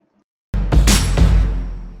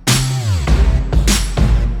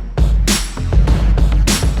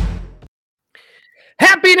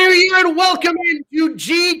New Year and welcome into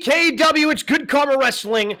GKW. It's Good Karma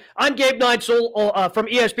Wrestling. I'm Gabe Neitzel from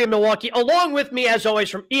ESPN Milwaukee. Along with me, as always,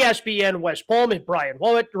 from ESPN West Palm is Brian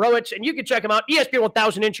Rowitz, and you can check him out, ESPN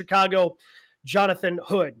 1000 in Chicago, Jonathan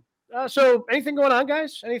Hood. So anything going on,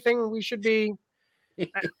 guys? Anything we should be...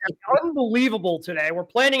 Unbelievable today. We're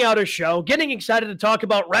planning out a show, getting excited to talk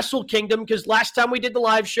about Wrestle Kingdom, because last time we did the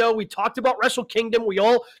live show, we talked about Wrestle Kingdom. We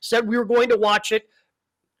all said we were going to watch it.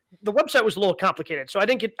 The website was a little complicated, so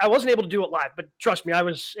I wasn't able to do it live, but trust me, I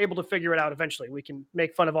was able to figure it out eventually. We can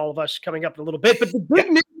make fun of all of us coming up in a little bit, but the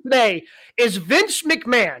big news today is Vince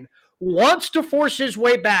McMahon wants to force his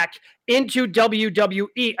way back into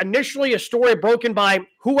WWE. Initially, a story broken by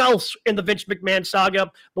who else in the Vince McMahon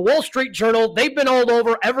saga? The Wall Street Journal. They've been all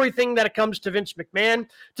over everything that it comes to Vince McMahon,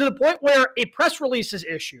 to the point where a press release is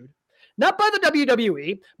issued, not by the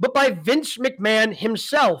WWE, but by Vince McMahon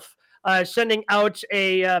himself, sending out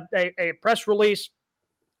a press release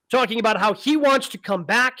talking about how he wants to come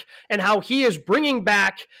back and how he is bringing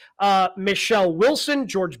back Michelle Wilson,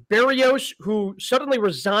 George Barrios, who suddenly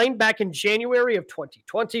resigned back in January of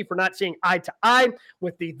 2020 for not seeing eye to eye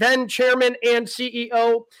with the then chairman and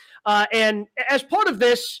CEO. And as part of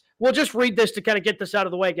this, we'll just read this to kind of get this out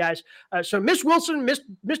of the way, guys. So Miss Wilson,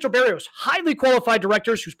 Mr. Barrios, highly qualified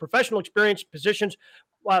directors whose professional experience positions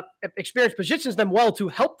them well to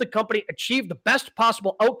help the company achieve the best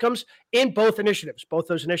possible outcomes in both initiatives, both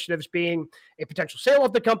those initiatives being a potential sale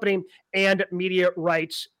of the company and media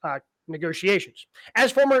rights negotiations.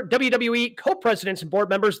 As former WWE co-presidents and board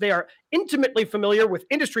members, they are intimately familiar with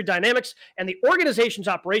industry dynamics and the organization's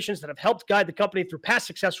operations that have helped guide the company through past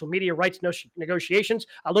successful media rights negotiations.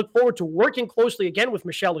 I look forward to working closely again with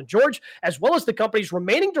Michelle and George, as well as the company's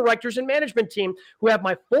remaining directors and management team, who have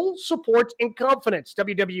my full support and confidence.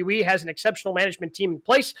 WWE has an exceptional management team in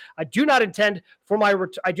place. I do not intend for my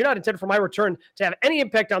return to have any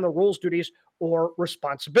impact on the roles, duties, or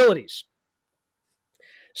responsibilities.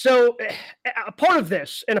 So a part of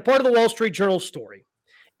this and a part of the Wall Street Journal story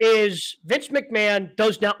is Vince McMahon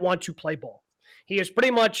does not want to play ball. He is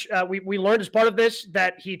pretty much, we learned as part of this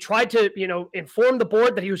that he tried to, inform the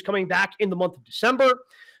board that he was coming back in the month of December.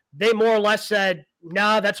 They more or less said,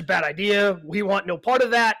 nah, that's a bad idea. We want no part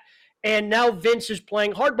of that. And now Vince is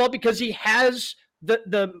playing hardball because he has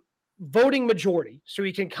the voting majority. So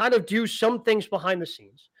he can kind of do some things behind the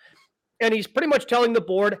scenes. And he's pretty much telling the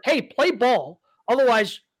board, hey, play ball.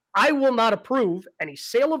 Otherwise, I will not approve any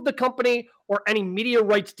sale of the company or any media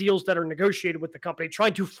rights deals that are negotiated with the company,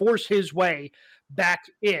 trying to force his way back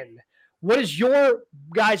in. What is your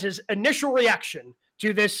guys' initial reaction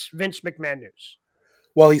to this Vince McMahon news?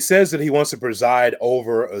 Well, he says that he wants to preside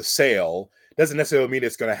over a sale. Doesn't necessarily mean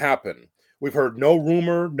it's going to happen. We've heard no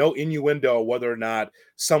rumor, no innuendo whether or not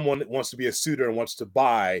someone wants to be a suitor and wants to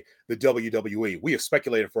buy the WWE. We have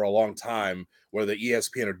speculated for a long time whether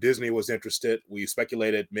ESPN or Disney was interested. We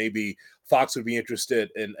speculated maybe Fox would be interested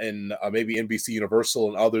and maybe NBC Universal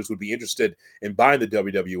and others would be interested in buying the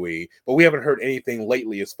WWE. But we haven't heard anything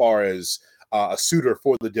lately as far as a suitor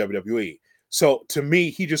for the WWE. So to me,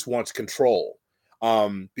 he just wants control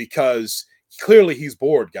because clearly he's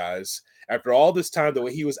bored, guys. After all this time, the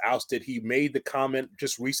way he was ousted, he made the comment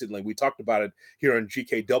just recently, we talked about it here on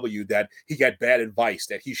GKW, that he got bad advice,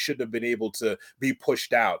 that he shouldn't have been able to be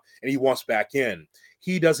pushed out, and he wants back in.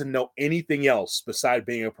 He doesn't know anything else besides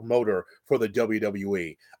being a promoter for the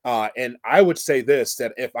WWE. And I would say this,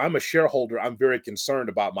 that if I'm a shareholder, I'm very concerned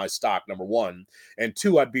about my stock, number one. And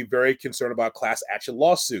two, I'd be very concerned about class action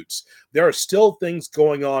lawsuits. There are still things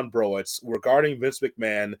going on, bro. It's regarding Vince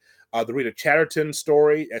McMahon. The Rita Chatterton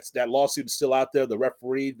story, that lawsuit is still out there. The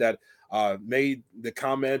referee that made the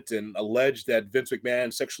comment and alleged that Vince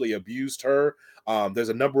McMahon sexually abused her. There's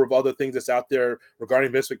a number of other things that's out there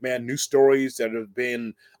regarding Vince McMahon, new stories that have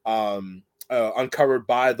been uncovered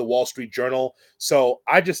by the Wall Street Journal. So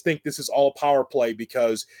I just think this is all power play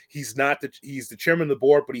because he's the chairman of the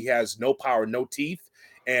board, but he has no power, no teeth.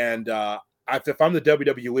 And if I'm the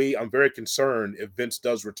WWE, I'm very concerned if Vince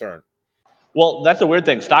does return. Well, that's a weird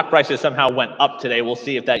thing. Stock prices somehow went up today. We'll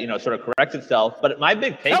see if that, sort of corrects itself. But my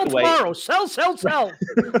big takeaway... Sell.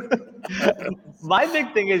 My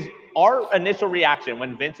big thing is our initial reaction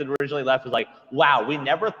when Vince had originally left was like, wow, we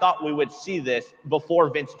never thought we would see this before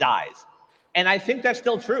Vince dies. And I think that's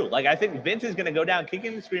still true. Like, I think Vince is going to go down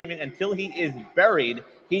kicking and screaming until he is buried.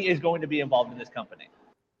 He is going to be involved in this company.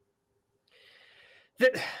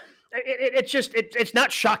 It's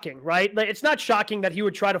not shocking, right? Like, it's not shocking that he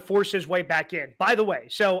would try to force his way back in. By the way,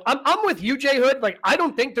 so I'm with you, Jay Hood. Like, I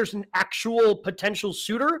don't think there's an actual potential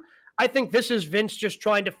suitor. I think this is Vince just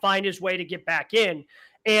trying to find his way to get back in.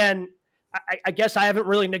 And I guess I haven't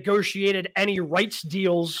really negotiated any rights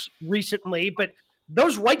deals recently, but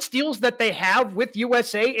those rights deals that they have with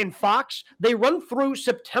USA and Fox, they run through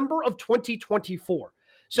September of 2024.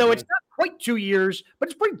 So it's not quite 2 years, but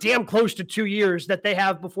it's pretty damn close to 2 years that they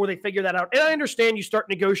have before they figure that out. And I understand you start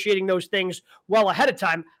negotiating those things well ahead of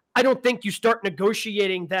time. I don't think you start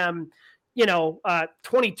negotiating them,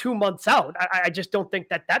 22 months out. I just don't think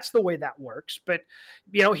that that's the way that works. But,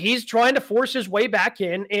 he's trying to force his way back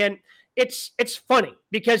in. And it's funny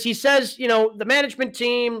because he says, the management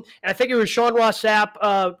team, and I think it was Sean Ross Sapp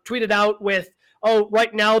tweeted out with,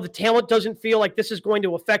 right now the talent doesn't feel like this is going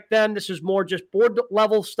to affect them. This is more just board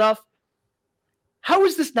level stuff. How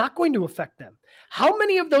is this not going to affect them? How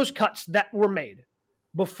many of those cuts that were made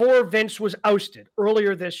before Vince was ousted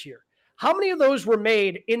earlier this year, how many of those were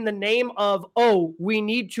made in the name of, we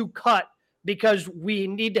need to cut because we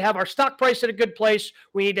need to have our stock price at a good place.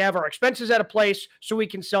 We need to have our expenses at a place so we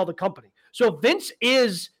can sell the company. So Vince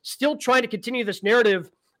is still trying to continue this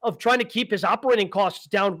narrative of trying to keep his operating costs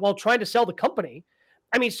down while trying to sell the company.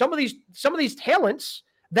 I mean, some of these talents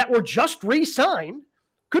that were just re-signed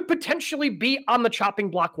could potentially be on the chopping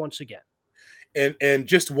block once again. And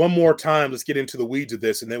just one more time, let's get into the weeds of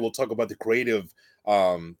this, and then we'll talk about the creative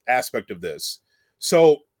aspect of this.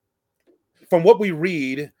 So from what we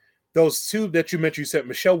read, those two that you mentioned, you said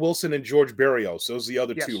Michelle Wilson and George Barrios. Those are the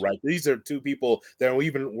other two, right? These are two people that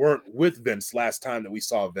even weren't with Vince last time that we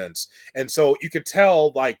saw Vince. And so you could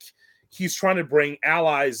tell, like, he's trying to bring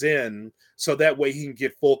allies in so that way he can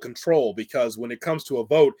get full control, because when it comes to a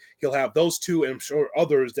vote, he'll have those two and I'm sure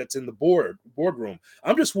others that's in the boardroom.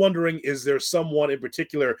 I'm just wondering, is there someone in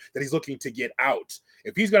particular that he's looking to get out?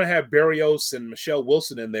 If he's going to have Barrios and Michelle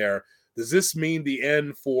Wilson in there, does this mean the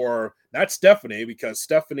end for not Stephanie, because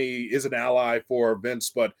Stephanie is an ally for Vince,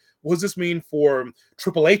 but what does this mean for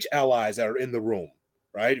Triple H allies that are in the room,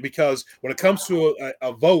 right? Because when it comes to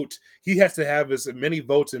a vote, he has to have as many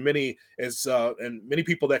votes and many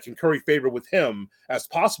people that can curry favor with him as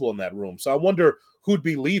possible in that room. So I wonder who'd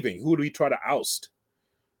be leaving, who would we try to oust?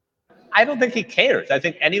 I don't think he cares. I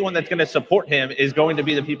think anyone that's going to support him is going to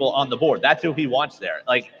be the people on the board. That's who he wants there.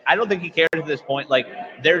 Like, I don't think he cares at this point. Like,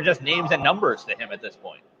 they're just names and numbers to him at this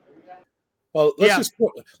point. Well,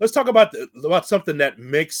 let's talk about something that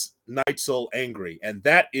makes Neitzel angry, and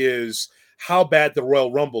that is how bad the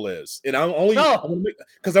Royal Rumble is. And I'm going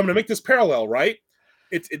to make this parallel, right?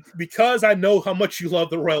 It's because I know how much you love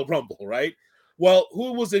the Royal Rumble, right? Well,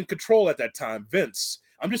 who was in control at that time? Vince.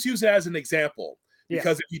 I'm just using it as an example.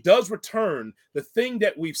 Because if he does return, the thing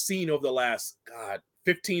that we've seen over the last,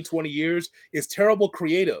 15, 20 years is terrible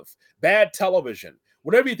creative, bad television.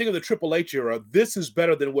 Whatever you think of the Triple H era, this is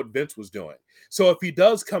better than what Vince was doing. So if he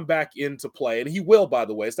does come back into play, and he will, by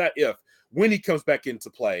the way, it's not if, when he comes back into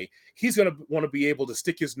play, he's going to want to be able to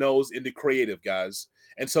stick his nose into creative, guys.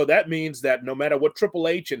 And so that means that no matter what Triple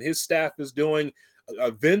H and his staff is doing,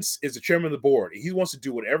 Vince is the chairman of the board. He wants to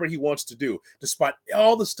do whatever he wants to do, despite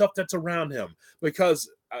all the stuff that's around him. Because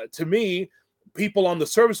to me, people on the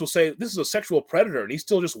service will say this is a sexual predator, and he's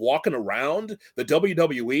still just walking around the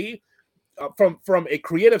WWE. From a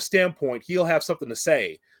creative standpoint, he'll have something to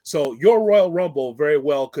say. So your Royal Rumble very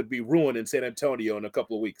well could be ruined in San Antonio in a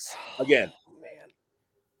couple of weeks again. Man.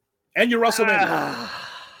 And your WrestleMania.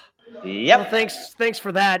 Yep. Well, thanks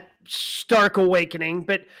for that stark awakening.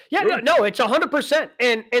 But yeah, no, it's 100%.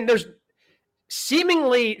 And there's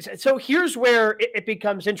seemingly, so here's where it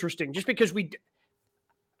becomes interesting, just because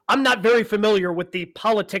I'm not very familiar with the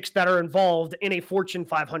politics that are involved in a Fortune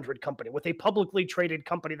 500 company, with a publicly traded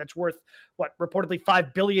company that's worth, reportedly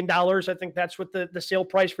 $5 billion. I think that's what the sale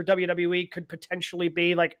price for WWE could potentially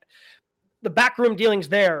be. Like, the backroom dealings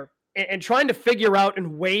there, and trying to figure out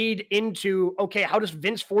and wade into, okay, how does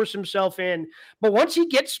Vince force himself in? But once he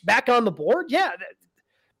gets back on the board,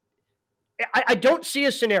 I don't see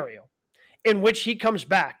a scenario in which he comes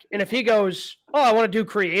back. And if he goes, I want to do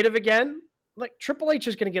creative again, like, Triple H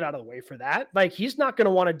is going to get out of the way for that. Like, he's not going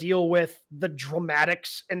to want to deal with the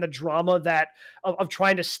dramatics and the drama that of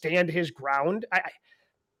trying to stand his ground.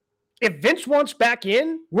 If Vince wants back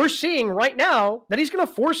in, we're seeing right now that he's going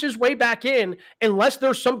to force his way back in unless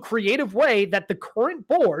there's some creative way that the current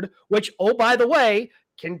board, which, by the way,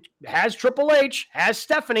 has Triple H, has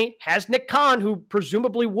Stephanie, has Nick Khan, who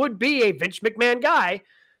presumably would be a Vince McMahon guy.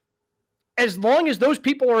 As long as those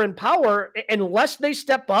people are in power, unless they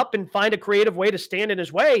step up and find a creative way to stand in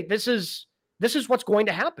his way, this is what's going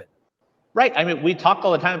to happen. Right. I mean, we talk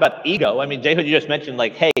all the time about ego. I mean, Jay Hood, you just mentioned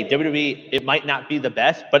like, hey, WWE, it might not be the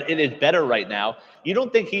best, but it is better right now. You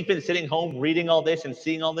don't think he's been sitting home reading all this and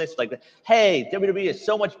seeing all this like, hey, WWE is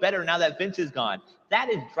so much better now that Vince is gone. That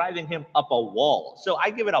is driving him up a wall. So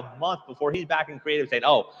I give it a month before he's back in creative saying,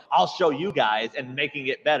 oh, I'll show you guys and making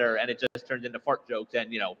it better. And it just turns into fart jokes and,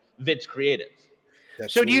 Vince creative.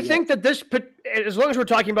 So do you think that this, as long as we're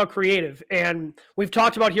talking about creative, and we've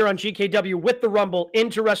talked about here on GKW with the Rumble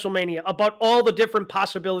into WrestleMania about all the different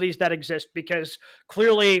possibilities that exist, because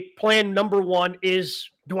clearly plan number one is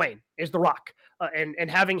Dwayne, is The Rock, and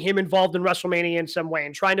having him involved in WrestleMania in some way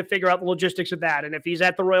and trying to figure out the logistics of that. And if he's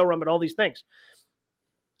at the Royal Rumble and all these things.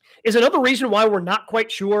 Is another reason why we're not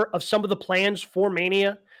quite sure of some of the plans for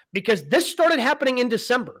Mania, because this started happening in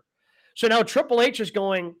December. So now Triple H is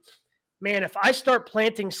going, man, if I start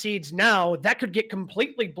planting seeds now, that could get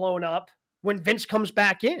completely blown up when Vince comes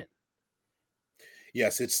back in.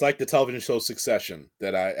 Yes, it's like the television show Succession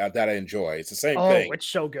that I enjoy. It's the same thing. Oh, it's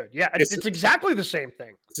so good. Yeah, it's exactly the same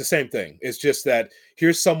thing. It's the same thing. It's just that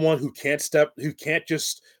here's someone who can't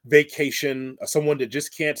just vacation, someone that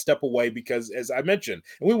just can't step away because, as I mentioned,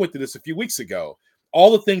 and we went through this a few weeks ago,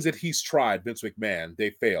 all the things that he's tried, Vince McMahon,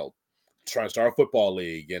 they failed. Trying to start a football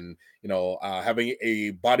league and, having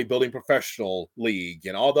a bodybuilding professional league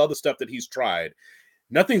and all the other stuff that he's tried.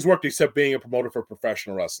 Nothing's worked except being a promoter for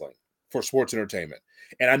professional wrestling, for sports entertainment.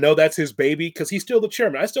 And I know that's his baby because he's still the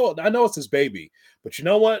chairman. I know it's his baby, but you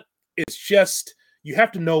know what? It's just, you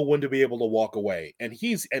have to know when to be able to walk away. And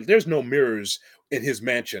there's no mirrors in his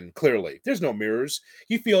mansion. Clearly there's no mirrors.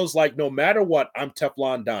 He feels like no matter what, I'm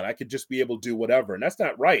Teflon Don. I could just be able to do whatever. And that's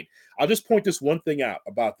not right. I'll just point this one thing out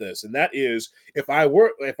about this. And that is, if I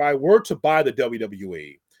were to buy the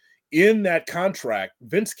WWE, in that contract,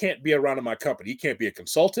 Vince can't be around in my company. He can't be a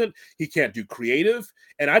consultant. He can't do creative.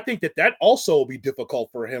 And I think that also will be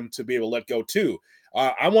difficult for him to be able to let go too.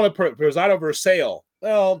 I want to preside over a sale.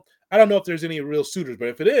 Well, I don't know if there's any real suitors, but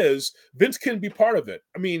if it is, Vince can be part of it.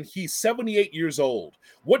 I mean, he's 78 years old.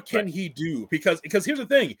 What can he do? Because here's the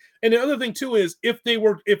thing. And the other thing too is if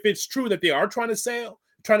it's true that they are trying to sell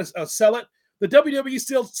it, the WWE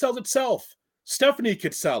still sells itself. Stephanie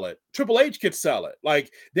could sell it. Triple H could sell it.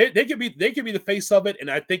 Like they could be the face of it, and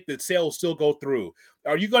I think the sale will still go through.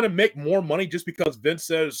 Are you going to make more money just because Vince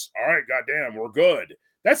says, "All right, goddamn, we're good"?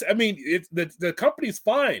 It's the company's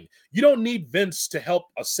fine. You don't need Vince to help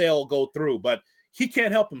a sale go through, but he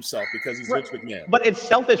can't help himself because he's Vince McMahon. But it's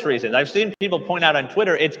selfish reasons. I've seen people point out on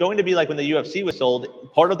Twitter, it's going to be like when the UFC was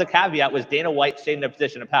sold. Part of the caveat was Dana White staying in a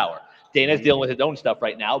position of power. Dana's dealing with his own stuff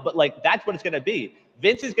right now, but like that's what it's going to be.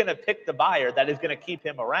 Vince is going to pick the buyer that is going to keep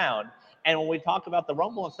him around. And when we talk about the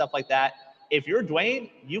Rumble and stuff like that, if you're Dwayne,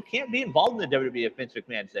 you can't be involved in the WWE if Vince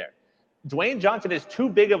McMahon's there. Dwayne Johnson is too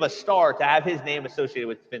big of a star to have his name associated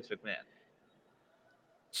with Vince McMahon.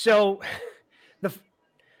 So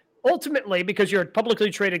ultimately, because you're a publicly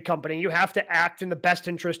traded company, you have to act in the best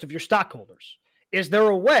interest of your stockholders. Is there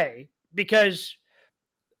a way? Because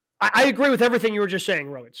I agree with everything you were just saying,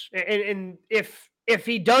 Rhodes. And if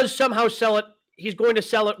he does somehow sell it, he's going to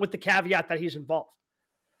sell it with the caveat that he's involved.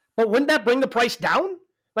 But wouldn't that bring the price down?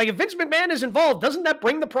 Like if Vince McMahon is involved, doesn't that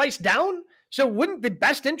bring the price down? So wouldn't the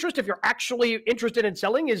best interest, if you're actually interested in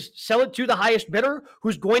selling, is sell it to the highest bidder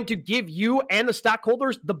who's going to give you and the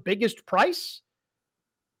stockholders the biggest price?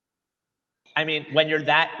 I mean, when you're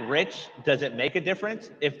that rich, does it make a difference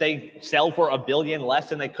if they sell for $1 billion less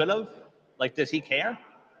than they could have? Like, does he care?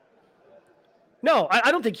 No, I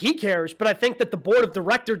don't think he cares, but I think that the board of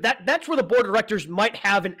directors, that's where the board of directors might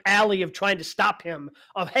have an alley of trying to stop him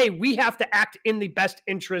of, hey, we have to act in the best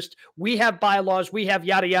interest. We have bylaws, we have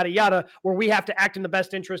yada, yada, yada, where we have to act in the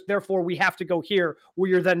best interest. Therefore, we have to go here where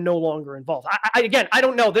you're then no longer involved. Again, I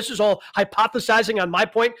don't know. This is all hypothesizing on my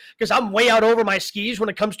point because I'm way out over my skis when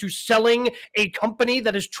it comes to selling a company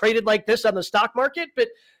that is traded like this on the stock market. But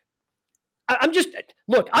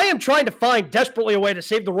I am trying to find desperately a way to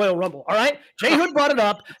save the Royal Rumble. All right. Jay Hood brought it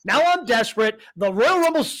up. Now I'm desperate. The Royal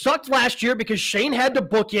Rumble sucked last year because Shane had to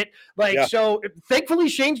book it. So thankfully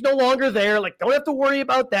Shane's no longer there. Like, don't have to worry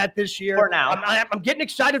about that this year. For now. I'm getting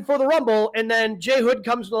excited for the Rumble. And then Jay Hood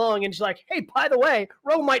comes along and he's like, hey, by the way,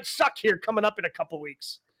 Roe might suck here coming up in a couple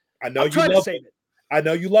weeks. I know you love it. I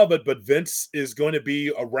know you love it, but Vince is going to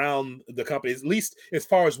be around the company, at least as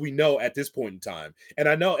far as we know at this point in time. And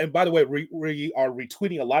I know, and by the way, we are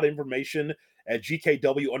retweeting a lot of information at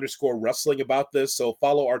GKW_wrestling about this. So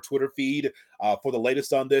follow our Twitter feed for the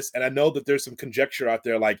latest on this. And I know that there's some conjecture out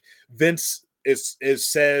there, like Vince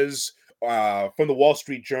says, from the Wall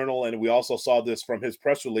Street Journal, and we also saw this from his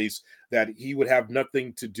press release, that he would have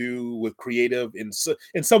nothing to do with creative in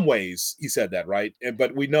some ways. He said that, right?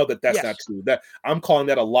 But we know that that's not true. That I'm calling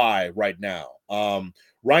that a lie right now.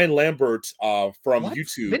 Ryan Lambert from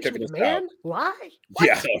YouTube, Vince checking us McMahon? out. Lie? What?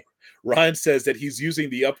 Yeah, Ryan says that he's using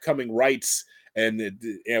the upcoming rights and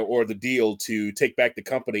or the deal to take back the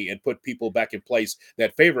company and put people back in place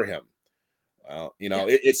that favor him. Well,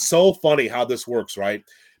 it's so funny how this works, right?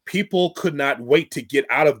 People could not wait to get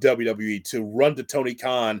out of WWE to run to Tony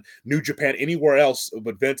Khan, New Japan, anywhere else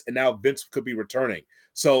but Vince, and now Vince could be returning.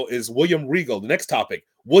 So is William Regal, the next topic,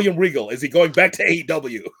 William Regal, is he going back to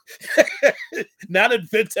AEW? Now that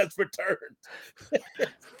Vince has returned.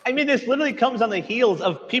 I mean, this literally comes on the heels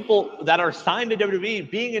of people that are signed to WWE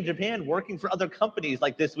being in Japan, working for other companies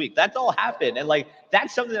like this week. That's all happened. And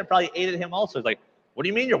that's something that probably aided him also. It's like, what do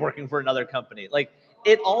you mean you're working for another company?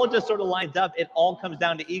 It all just sort of lines up. It all comes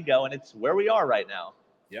down to ego, and it's where we are right now.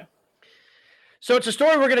 Yeah. So it's a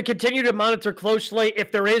story we're going to continue to monitor closely.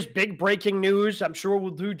 If there is big breaking news, I'm sure we'll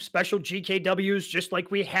do special GKWs just like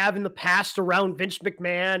we have in the past around Vince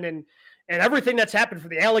McMahon and everything that's happened, from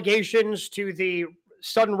the allegations to the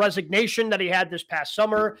sudden resignation that he had this past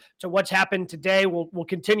summer to what's happened today. We'll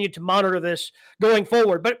continue to monitor this going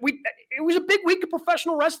forward. But it was a big week of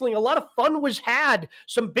professional wrestling. A lot of fun was had.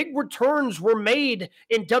 Some big returns were made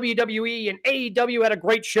in WWE, and AEW had a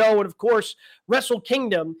great show, and of course, Wrestle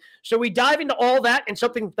Kingdom. So we dive into all that and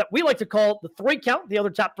something that we like to call the 3 count, the other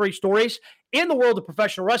top 3 stories in the world of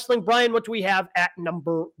professional wrestling. Brian, what do we have at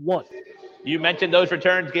number 1? You mentioned those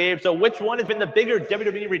returns, Gabe. So which one has been the bigger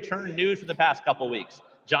WWE return news for the past couple of weeks?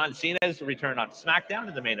 John Cena's return on SmackDown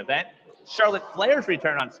in the main event, Charlotte Flair's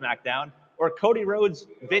return on SmackDown, or Cody Rhodes'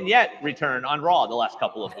 vignette return on Raw the last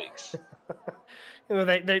couple of weeks?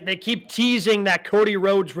 They keep teasing that Cody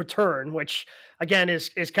Rhodes return, which again is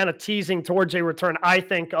kind of teasing towards a return, I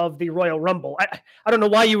think, of the Royal Rumble. I don't know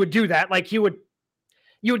why you would do that. You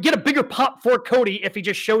would get a bigger pop for Cody if he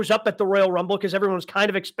just shows up at the Royal Rumble, because everyone's kind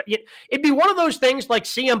of expecting it. It'd be one of those things like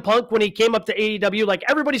CM Punk when he came up to AEW. Like,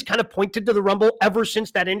 everybody's kind of pointed to the Rumble ever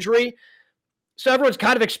since that injury. So everyone's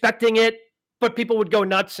kind of expecting it, but people would go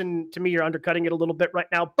nuts. And to me, you're undercutting it a little bit right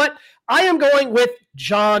now. But I am going with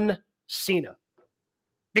John Cena,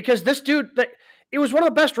 because this dude, it was one of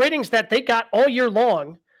the best ratings that they got all year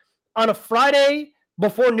long on a Friday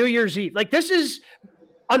before New Year's Eve. Like, this is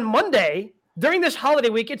on Monday. During this holiday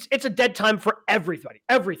week, it's a dead time for everybody,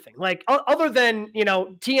 everything. Like, other than,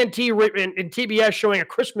 TNT and TBS showing A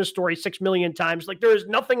Christmas Story 6 million times, like, there is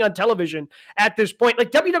nothing on television at this point.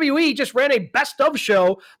 Like, WWE just ran a best of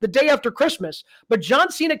show the day after Christmas, but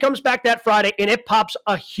John Cena comes back that Friday and it pops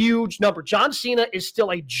a huge number. John Cena is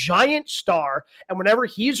still a giant star, and whenever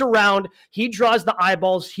he's around, he draws the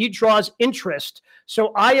eyeballs, he draws interest.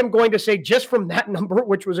 So I am going to say, just from that number,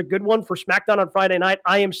 which was a good one for SmackDown on Friday night,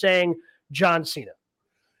 I am saying John Cena.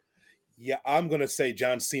 Yeah, I'm going to say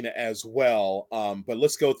John Cena as well, but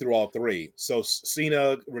let's go through all 3. So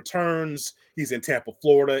Cena returns. He's in Tampa,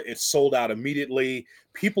 Florida. It's sold out immediately.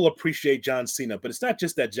 People appreciate John Cena, but it's not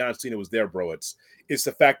just that John Cena was there, bro. It's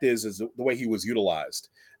the fact is the way he was utilized.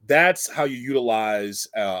 That's how you utilize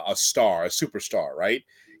a star, a superstar, right?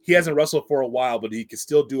 He hasn't wrestled for a while, but he could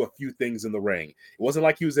still do a few things in the ring. It wasn't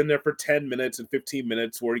like he was in there for 10 minutes and 15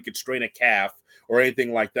 minutes where he could strain a calf or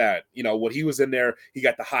anything like that. When he was in there, he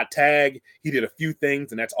got the hot tag. He did a few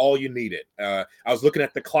things, and that's all you needed. I was looking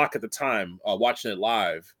at the clock at the time, watching it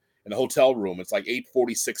live in the hotel room. It's like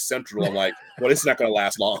 8:46 Central. I'm like, well, this is not going to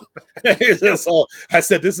last long. So I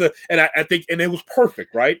said, this is and I think, and it was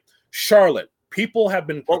perfect, right? Charlotte. People have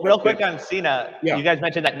been... Well, real quick on Cena, yeah. You guys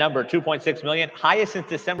mentioned that number, 2.6 million, highest since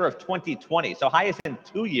December of 2020. So highest in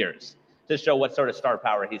 2 years, to show what sort of star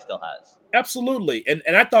power he still has. Absolutely. And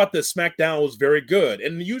I thought that SmackDown was very good.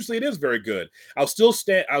 And usually it is very good. I'll still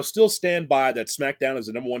stand by that SmackDown is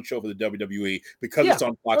the number 1 show for the WWE because it's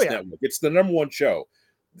on Fox Network. It's the number 1 show.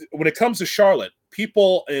 When it comes to Charlotte,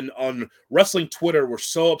 people on wrestling Twitter were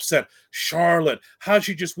so upset. Charlotte, how'd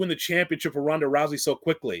she just win the championship for Ronda Rousey so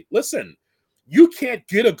quickly? Listen, you can't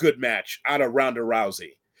get a good match out of Ronda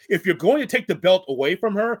Rousey. If you're going to take the belt away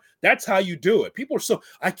from her, that's how you do it. People are so,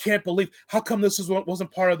 I can't believe, how come this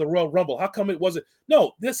wasn't part of the Royal Rumble? How come it wasn't?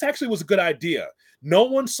 No, this actually was a good idea. No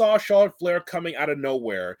one saw Charlotte Flair coming out of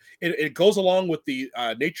nowhere. It goes along with the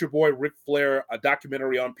Nature Boy Ric Flair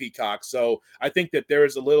documentary on Peacock. So I think that there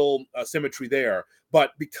is a little symmetry there.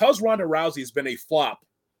 But because Ronda Rousey has been a flop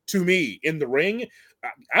to me in the ring,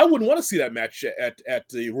 I wouldn't want to see that match at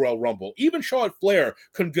the Royal Rumble. Even Charlotte Flair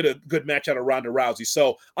couldn't get a good match out of Ronda Rousey.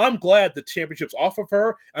 So I'm glad the championship's off of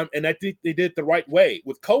her, and I think they did it the right way.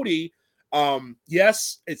 With Cody,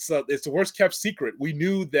 Yes, it's the worst kept secret. We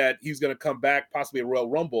knew that he was going to come back, possibly a Royal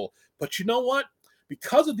Rumble. But you know what?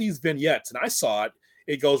 Because of these vignettes, and I saw it,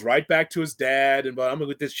 it goes right back to his dad. And I'm going to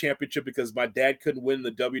get this championship because my dad couldn't win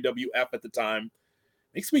the WWF at the time.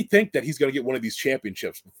 Makes me think that he's going to get one of these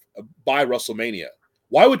championships by WrestleMania.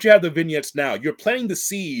 Why would you have the vignettes now? You're planting the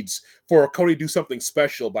seeds for Cody to do something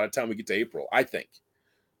special by the time we get to April, I think.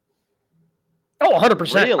 Oh,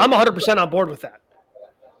 100%. Really? I'm 100% on board with that.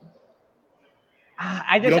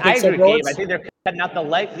 I agree with Gabe. I think they're cutting out the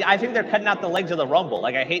legs. I think they're cutting out the legs of the Rumble.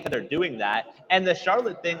 Like, I hate that they're doing that. And the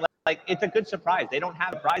Charlotte thing, like it's a good surprise. They don't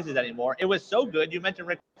have prizes anymore. It was so good. You mentioned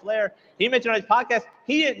Ric Flair. He mentioned on his podcast,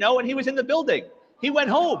 he didn't know when he was in the building. He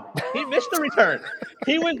went home. He missed the return.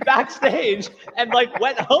 He was backstage and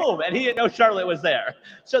went home, and he didn't know Charlotte was there.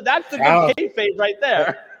 So that's the good kayfabe right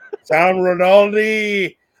there. Tom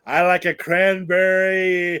Rinaldi, I like a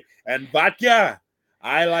cranberry and vodka.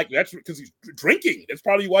 That's because he's drinking. That's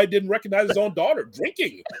probably why he didn't recognize his own daughter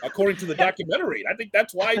drinking, according to the documentary. I think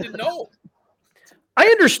that's why he didn't know. I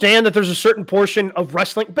understand that there's a certain portion of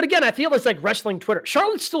wrestling, but again, I feel it's like wrestling Twitter.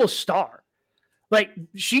 Charlotte's still a star. Like,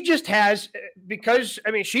 she just has, because,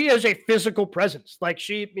 I mean, she is a physical presence. Like,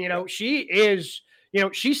 she is,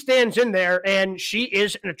 she stands in there and she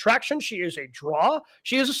is an attraction. She is a draw.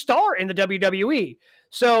 She is a star in the WWE.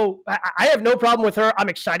 So I have no problem with her. I'm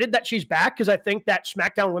excited that she's back because I think that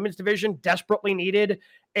SmackDown Women's Division desperately needed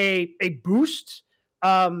a boost.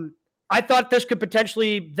 I thought this could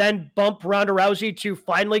potentially then bump Ronda Rousey to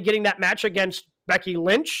finally getting that match against Becky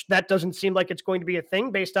Lynch. That doesn't seem like it's going to be a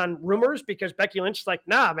thing based on rumors, because Becky Lynch is like,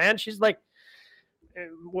 nah, man. She's like,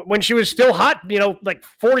 when she was still hot,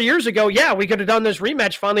 4 years ago, yeah, we could have done this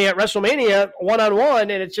rematch finally at WrestleMania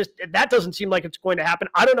one-on-one, and it's just, that doesn't seem like it's going to happen.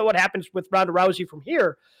 I don't know what happens with Ronda Rousey from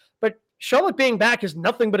here, but Charlotte being back is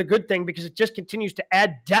nothing but a good thing because it just continues to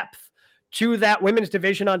add depth to that women's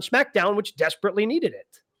division on SmackDown, which desperately needed it.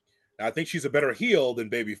 I think she's a better heel than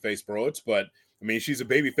babyface Broads, but I mean, she's a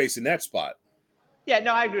babyface in that spot. Yeah,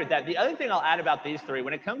 no, I agree with that. The other thing I'll add about these three,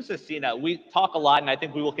 when it comes to Cena, we talk a lot, and I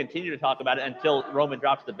think we will continue to talk about it until Roman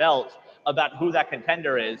drops the belt, about who that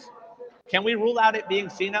contender is. Can we rule out it being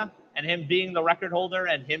Cena and him being the record holder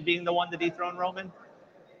and him being the one to dethrone Roman?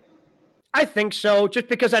 I think so, just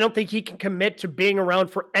because I don't think he can commit to being around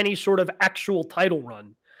for any sort of actual title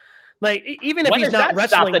run. Like, even if he's not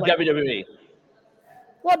wrestling. Stop the WWE?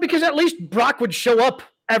 Well, because at least Brock would show up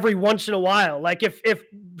every once in a while. Like, if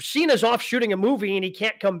Cena's off shooting a movie and he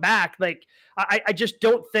can't come back, like, I just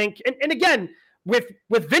don't think. And again, with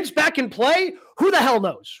Vince back in play, who the hell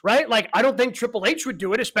knows, right? Like, I don't think Triple H would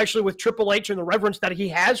do it, especially with Triple H and the reverence that he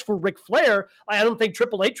has for Ric Flair. I don't think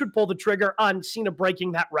Triple H would pull the trigger on Cena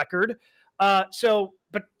breaking that record. But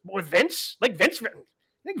with Vince, I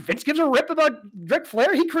think Vince gives a rip about Ric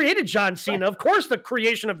Flair. He created John Cena. Of course, the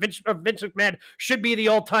creation of Vince McMahon should be the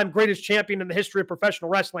all-time greatest champion in the history of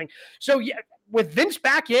professional wrestling. So, yeah, with Vince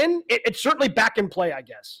back in, it's certainly back in play, I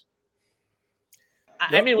guess.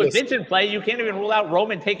 I mean, with Vince in play, you can't even rule out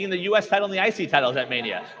Roman taking the U.S. title and the IC titles at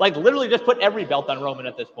Mania. Like, literally just put every belt on Roman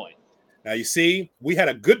at this point. Now, you see, we had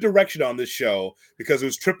a good direction on this show because it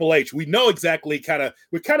was Triple H. We know exactly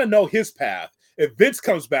we kind of know his path. If Vince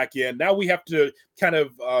comes back in, now we have to kind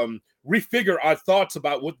of refigure our thoughts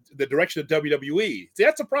about what the direction of WWE. See,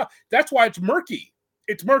 that's a problem. That's why it's murky.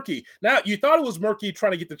 It's murky. Now, you thought it was murky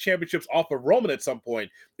trying to get the championships off of Roman at some point.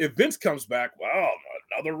 If Vince comes back, well,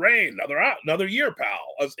 another reign, another year,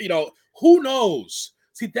 pal. Who knows?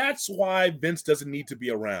 See, that's why Vince doesn't need to be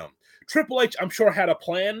around. Triple H, I'm sure, had a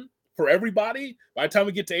plan for everybody. By the time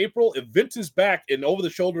we get to April, if Vince is back and over the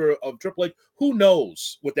shoulder of Triple H, who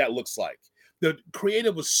knows what that looks like? The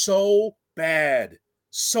creative was so bad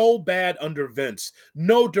under Vince.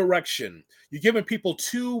 No direction. You're giving people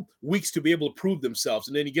 2 weeks to be able to prove themselves,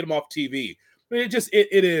 and then you get them off TV. I mean,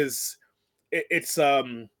 it's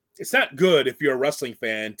not good if you're a wrestling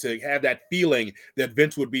fan to have that feeling that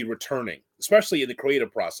Vince would be returning, especially in the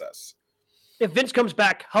creative process. If Vince comes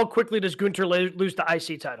back, how quickly does Gunther lose the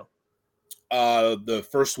IC title? The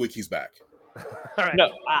first week he's back. All right.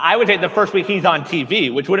 No, I would say the first week he's on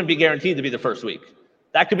TV, which wouldn't be guaranteed to be the first week.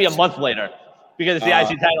 That could be a month later because it's the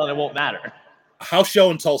IC title and it won't matter. House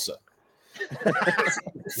show in Tulsa.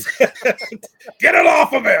 Get it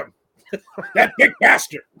off of him! That big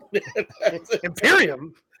bastard!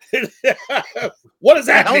 Imperium? What does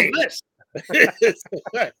that mean? This?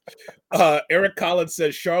 Eric Collins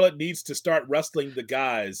says Charlotte needs to start wrestling the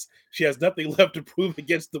guys. She has nothing left to prove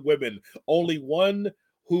against the women. Only one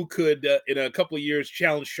who could, in a couple of years,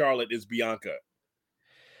 challenge Charlotte is Bianca.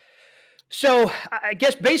 So I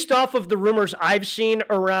guess based off of the rumors I've seen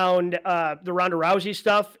around the Ronda Rousey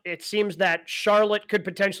stuff, it seems that Charlotte could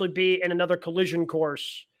potentially be in another collision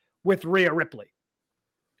course with Rhea Ripley.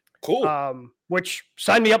 Cool. Which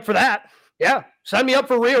sign me up for that. Yeah, sign me up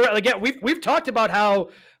for Rhea. Again, we've talked about how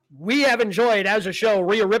we have enjoyed as a show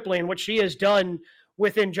Rhea Ripley and what she has done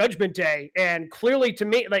within Judgment Day, and clearly to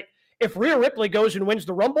me, like if Rhea Ripley goes and wins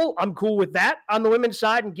the Rumble, I'm cool with that on the women's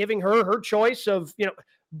side and giving her choice of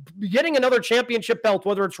getting another championship belt,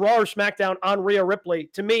 whether it's Raw or SmackDown, on Rhea Ripley,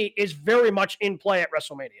 to me, is very much in play at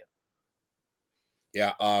WrestleMania.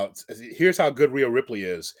 Yeah. Here's how good Rhea Ripley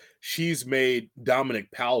is. She's made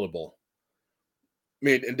Dominic palatable. I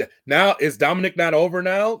mean, and now is Dominic not over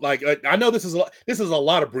now? Like I know this is a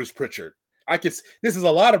lot of Bruce Pritchard. This is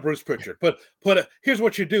a lot of Bruce Pritchard. Here's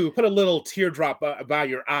what you do: put a little teardrop by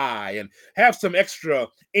your eye, and have some extra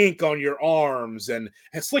ink on your arms, and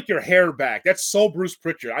slick your hair back. That's so Bruce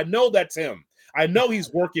Pritchard. I know that's him. I know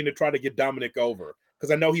he's working to try to get Dominic over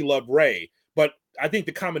because I know he loved Ray. But I think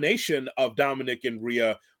the combination of Dominic and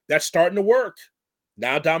Rhea, that's starting to work.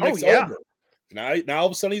 Now Dominic's over. Now all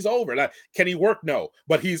of a sudden he's over. Now, can he work? No,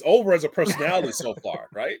 but he's over as a personality so far,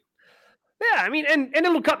 right? Yeah, I mean, and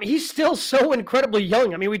it'll come. He's still so incredibly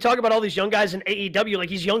young. I mean, we talk about all these young guys in AEW, like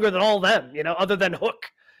he's younger than all of them, other than Hook.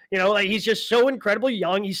 Like he's just so incredibly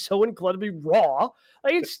young. He's so incredibly raw.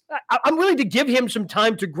 Like I'm willing to give him some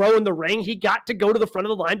time to grow in the ring. He got to go to the front of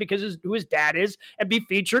the line because of who his dad is and be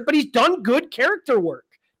featured, but he's done good character work,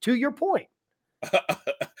 to your point.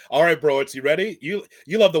 All right, bro, you ready? You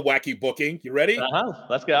love the wacky booking. You ready?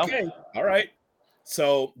 Let's go. Okay. All right.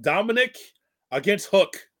 So Dominic against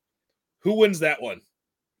Hook. Who wins that one?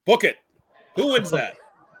 Book it. Who wins that?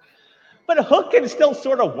 But Hook can still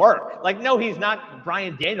sort of work. Like, no, he's not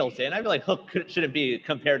Bryan Danielson. I feel like Hook shouldn't be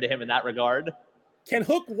compared to him in that regard. Can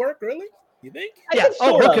Hook work, really? You think? Yeah.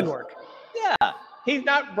 Hook can work. Yeah. He's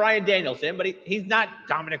not Bryan Danielson, but he's not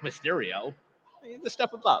Dominic Mysterio. He's the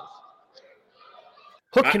step above.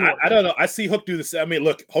 Hook can work. I don't know. I see Hook do this. I mean,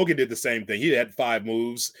 look, Hogan did the same thing. He had 5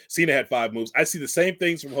 moves. Cena had 5 moves. I see the same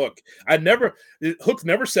things from Hook. Hook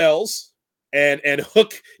never sells. And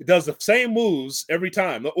Hook does the same moves every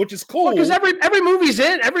time, which is cool. Because every move he's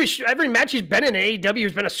in, every match he's been in AEW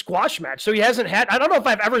has been a squash match. So he hasn't had. I don't know if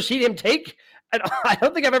I've ever seen him take. I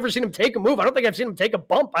don't think I've ever seen him take a move. I don't think I've seen him take a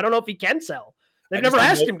bump. I don't know if he can sell. They've never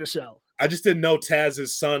asked him to sell. I just didn't know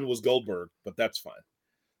Taz's son was Goldberg, but that's fine.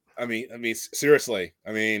 I mean, seriously.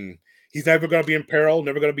 I mean, he's never going to be in peril.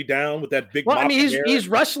 Never going to be down with that big. Well, I mean, he's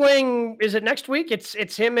wrestling. Is it next week?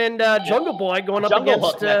 It's him and Jungle Boy going up Jungle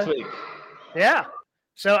against Hook next week. Yeah.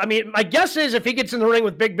 So, I mean, my guess is if he gets in the ring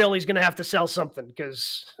with Big Bill, he's going to have to sell something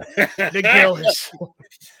because Big Bill is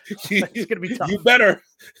it's going to be tough. You better.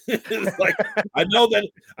 Like, I know that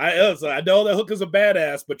Hook is a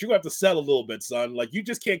badass, but you're going to have to sell a little bit, son. Like, you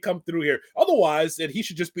just can't come through here. Otherwise, then he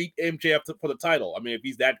should just beat MJF for the title. I mean, if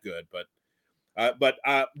he's that good. But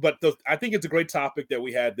I think it's a great topic that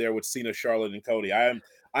we had there with Cena, Charlotte, and Cody. I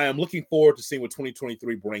am looking forward to seeing what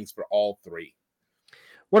 2023 brings for all three.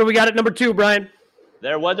 What do we got at number 2, Brian?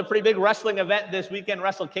 There was a pretty big wrestling event this weekend,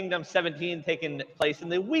 Wrestle Kingdom 17, taking place in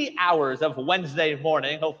the wee hours of Wednesday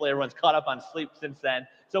morning. Hopefully everyone's caught up on sleep since then.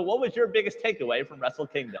 So what was your biggest takeaway from Wrestle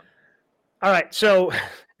Kingdom? All right, so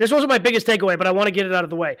this wasn't my biggest takeaway, but I want to get it out of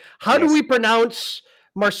the way. How do we pronounce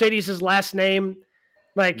Mercedes' last name?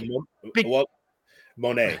 Like,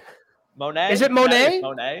 Monet. Monet? Is it Monet?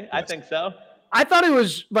 Monet, yes. I think so. I thought it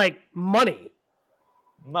was like money.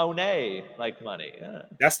 Monet, like money. Yeah.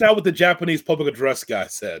 That's not what the Japanese public address guy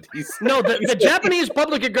said. No, the Japanese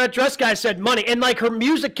public address guy said money, and like her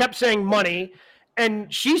music kept saying money,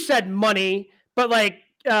 and she said money, but like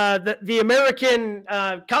the American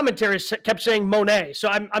commentary kept saying Monet. So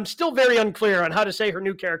I'm still very unclear on how to say her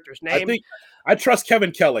new character's name. I trust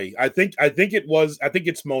Kevin Kelly. I think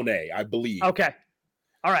it's Monet, I believe. Okay.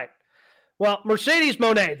 All right. Well, Mercedes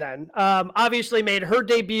Moné then obviously made her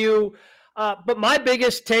debut. But my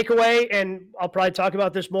biggest takeaway, and I'll probably talk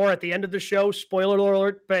about this more at the end of the show, spoiler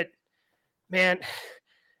alert, but man,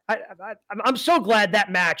 I'm so glad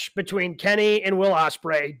that match between Kenny and Will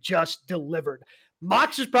Ospreay just delivered.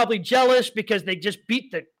 Mox is probably jealous because they just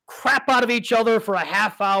beat the crap out of each other for a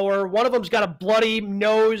half hour. One of them's got a bloody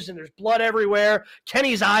nose and there's blood everywhere.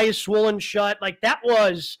 Kenny's eyes swollen shut. Like that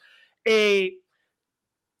was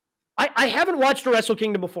I haven't watched a Wrestle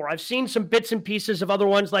Kingdom before. I've seen some bits and pieces of other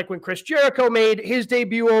ones, like when Chris Jericho made his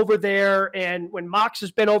debut over there and when Mox has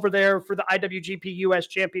been over there for the IWGP US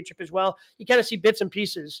Championship as well. You kind of see bits and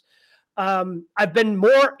pieces. I've been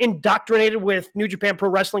more indoctrinated with New Japan Pro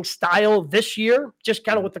Wrestling style this year, just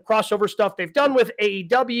kind of with the crossover stuff they've done with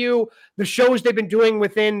AEW, the shows they've been doing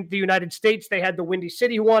within the United States. They had the Windy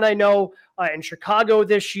City one, I know, in Chicago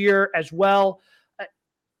this year as well.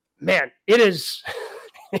 Man, it is,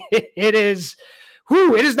 it is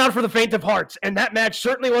not for the faint of heart. And that match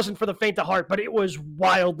certainly wasn't for the faint of heart, but it was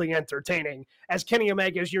wildly entertaining as Kenny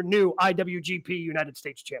Omega is your new IWGP United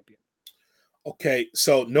States champion. Okay,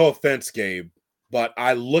 so no offense, Gabe, but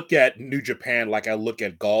I look at New Japan like I look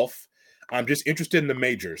at golf. I'm just interested in the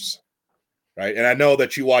majors, right? And I know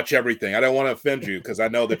that you watch everything. I don't want to offend you because I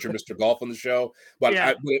know that you're Mr. Golf on the show. But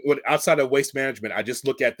Yeah. outside of Waste Management, I just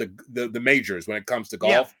look at the majors when it comes to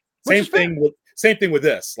golf. Yeah. Same thing with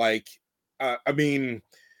this. Like, I mean,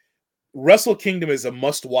 Wrestle Kingdom is a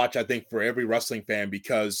must-watch, I think, for every wrestling fan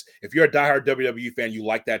because if you're a diehard WWE fan, you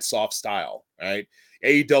like that soft style, right?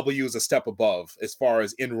 AEW is a step above as far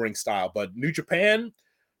as in-ring style, but New Japan,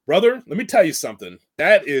 brother, let me tell you something.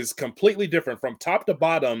 That is completely different from top to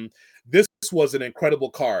bottom. This was an incredible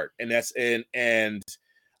card, and I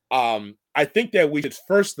think that we should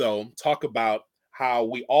first, though, talk about how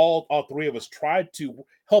we all three of us tried to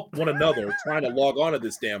help one another trying to log on to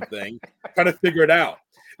this damn thing, trying to figure it out.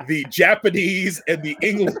 The Japanese and the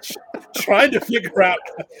English trying to figure out.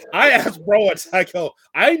 I asked Bro at Psycho,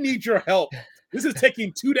 I need your help. This is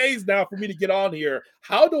taking 2 days now for me to get on here.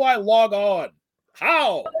 How do I log on?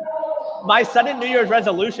 How? My sudden New Year's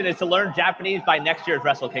resolution is to learn Japanese by next year's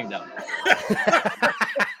Wrestle Kingdom.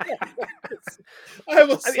 I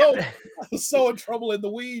was so in trouble in the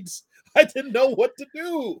weeds. I didn't know what to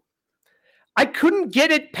do. I couldn't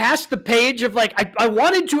get it past the page of like, I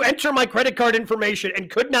wanted to enter my credit card information and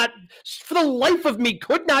could not, for the life of me,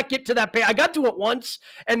 could not get to that page. I got to it once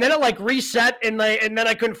and then it like reset and then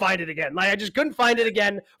I couldn't find it again. Like I just couldn't find it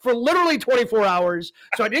again for literally 24 hours.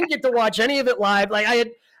 So I didn't get to watch any of it live. Like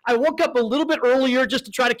I woke up a little bit earlier just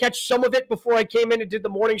to try to catch some of it before I came in and did the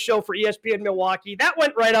morning show for ESPN Milwaukee. That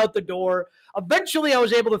went right out the door. Eventually I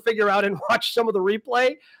was able to figure out and watch some of the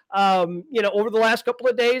replay, over the last couple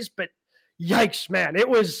of days, but yikes, man. It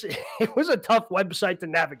was a tough website to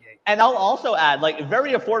navigate. And I'll also add, like,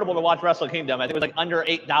 very affordable to watch Wrestle Kingdom. I think it was like under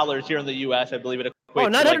 $8 here in the US. I believe it equates to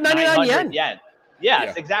like 999 yen.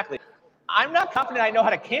 Yes, exactly. I'm not confident I know how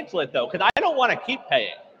to cancel it, though, because I don't want to keep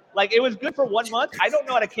paying. Like, it was good for 1 month. I don't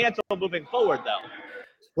know how to cancel moving forward, though.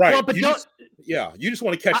 Right. Well, but you just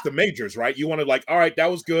want to catch the majors, right? You want to like, all right, that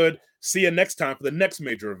was good. See you next time for the next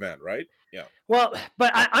major event, right? Yeah. Well,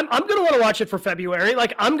 but I'm going to want to watch it for February.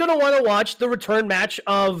 Like, I'm going to want to watch the return match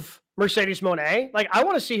of Mercedes Moné. Like, I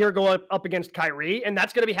want to see her go up against Kyrie, and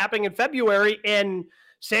that's going to be happening in February in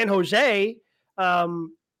San Jose.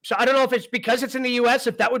 So I don't know if it's because it's in the U.S.,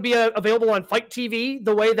 if that would be available on Fight TV,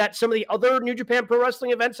 the way that some of the other New Japan Pro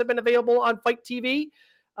Wrestling events have been available on Fight TV.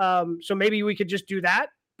 So maybe we could just do that.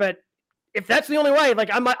 But if that's the only way, like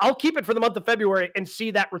I'll keep it for the month of February and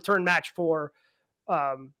see that return match for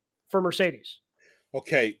Mercedes.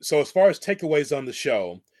 Okay, so as far as takeaways on the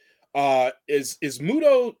show, is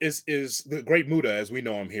Muto is the great Muta as we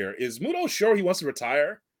know him here? Is Muto sure he wants to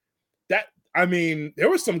retire? There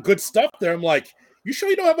was some good stuff there. I'm like, you sure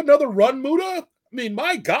you don't have another run, Muta? I mean,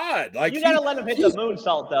 my God, like you gotta let him hit the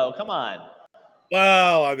moonsault, though. Come on.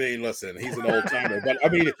 Well, I mean, listen, he's an old timer, but I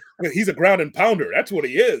mean, he's a ground and pounder. That's what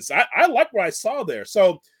he is. I like what I saw there.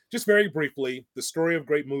 So, just very briefly, the story of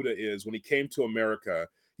Great Muta is when he came to America,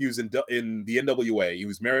 he was in the NWA. He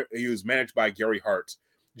was managed by Gary Hart.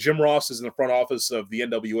 Jim Ross is in the front office of the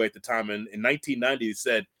NWA at the time, and in 1990, he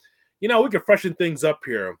said, we can freshen things up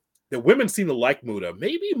here. The women seem to like Muta.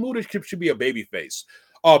 Maybe Muta should be a babyface.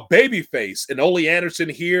 A babyface. And Ole Anderson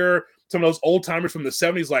here, some of those old timers from the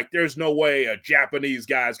 70s, like, there's no way a Japanese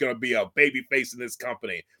guy is going to be a babyface in this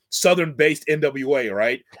company. Southern-based NWA,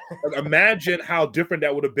 right? Imagine how different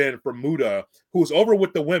that would have been for Muta, who was over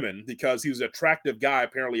with the women because he was an attractive guy,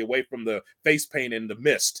 apparently away from the face paint and the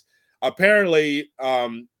mist. Apparently,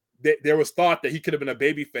 there was thought that he could have been a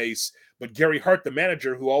babyface, but Gary Hart, the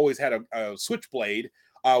manager, who always had a switchblade,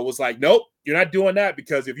 was like, nope, you're not doing that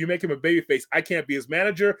because if you make him a babyface, I can't be his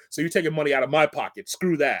manager, so you're taking money out of my pocket.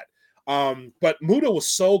 Screw that. But Muta was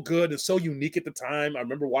so good and so unique at the time. I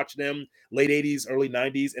remember watching him late 80s, early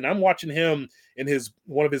 90s, and I'm watching him in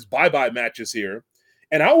one of his bye-bye matches here,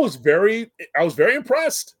 and I was very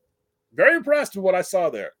impressed. Very impressed with what I saw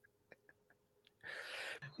there.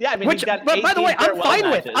 Yeah, I mean, but by the way,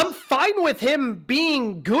 I'm fine with him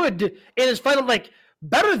being good in his final. Like,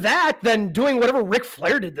 better that than doing whatever Ric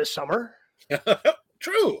Flair did this summer.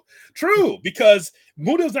 True, because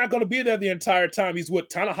Muta's not going to be there the entire time. He's with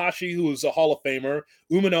Tanahashi, who's a Hall of Famer,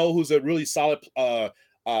 Umino, who's a really solid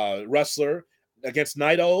wrestler against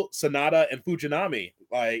Naito, Sonata, and Fujinami,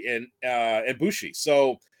 and Bushi.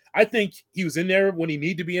 So I think he was in there when he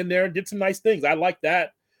needed to be in there and did some nice things. I like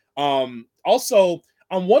that. Also,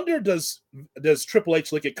 I wonder, does Triple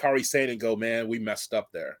H look at Kairi Sane and go, man, we messed up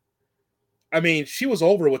there? I mean, she was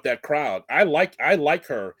over with that crowd. I like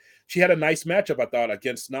her. She had a nice matchup, I thought,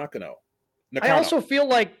 against Nakano. I also feel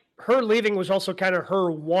like her leaving was also kind of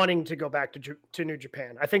her wanting to go back to New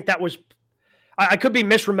Japan. I think that was, I could be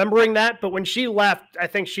misremembering that, but when she left, I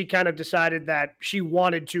think she kind of decided that she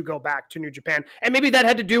wanted to go back to New Japan. And maybe that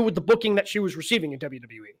had to do with the booking that she was receiving in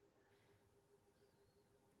WWE.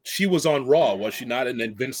 She was on Raw, was she not? And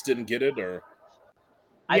then Vince didn't get it, or?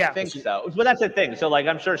 I think so. But that's the thing. So, like,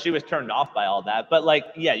 I'm sure she was turned off by all that. But, like,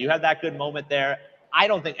 yeah, you have that good moment there. I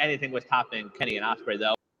don't think anything was topping Kenny and Ospreay,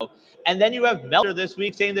 though. And then you have Meltzer this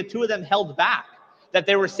week saying the two of them held back, that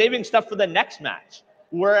they were saving stuff for the next match,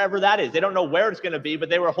 wherever that is. They don't know where it's going to be, but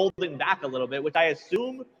they were holding back a little bit, which I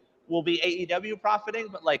assume will be AEW profiting.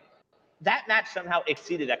 But, like, that match somehow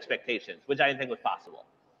exceeded expectations, which I didn't think was possible.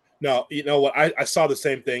 No, you know what? I saw the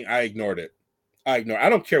same thing. I ignored it. I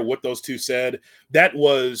don't care what those two said. That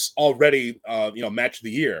was already, match of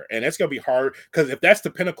the year. And it's going to be hard because if that's the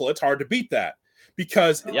pinnacle, it's hard to beat that.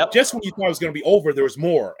 Because just when you thought it was going to be over, there was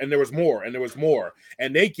more, and there was more, and there was more.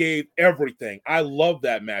 And they gave everything. I love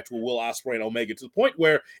that match with Will Ospreay and Omega to the point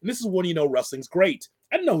where, and this is when you know wrestling's great.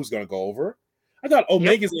 I didn't know who's going to go over. I thought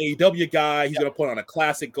Omega's an AEW guy. He's going to put on a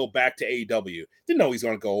classic, go back to AEW. Didn't know he's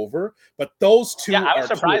going to go over. But those two I was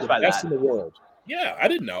surprised by the best in the world. Yeah, I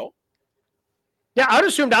didn't know. Yeah, I'd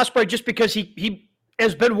assumed Ospreay just because he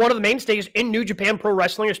has been one of the mainstays in New Japan Pro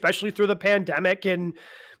Wrestling, especially through the pandemic. And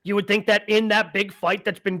you would think that in that big fight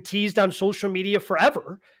that's been teased on social media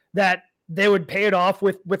forever, that they would pay it off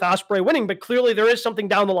with Ospreay winning. But clearly there is something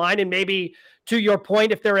down the line. And maybe to your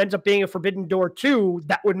point, if there ends up being a Forbidden Door 2,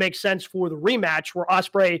 that would make sense for the rematch where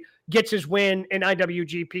Ospreay gets his win in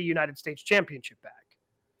IWGP United States Championship back.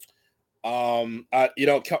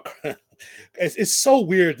 It's so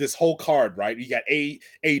weird, this whole card, right? You got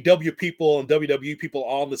AEW people and WWE people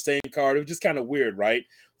all on the same card. It was just kind of weird, right?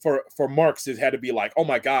 For Marks, it had to be like, oh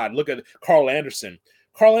my God, look at Carl Anderson.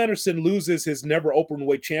 Carl Anderson loses his never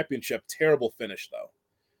openweight championship. Terrible finish, though.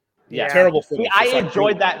 Yeah, terrible finish. I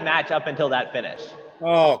enjoyed that match up until that finish.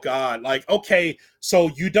 Oh God, like, okay, so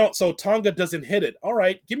Tonga doesn't hit it. All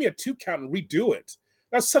right, give me a 2 count and redo it.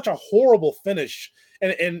 That's such a horrible finish.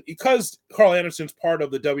 And because Carl Anderson's part of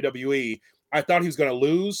the WWE, I thought he was going to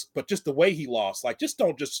lose, but just the way he lost, like,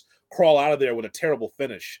 don't crawl out of there with a terrible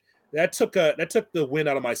finish. That took the wind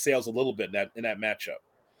out of my sails a little bit in that matchup.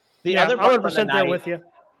 The other 100% there with you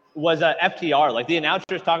was FTR. Like, the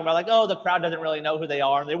announcers talking about, like, oh, the crowd doesn't really know who they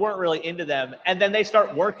are, and they weren't really into them. And then they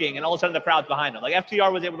start working, and all of a sudden the crowd's behind them. Like,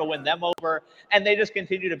 FTR was able to win them over, and they just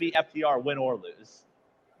continue to beat FTR, win or lose.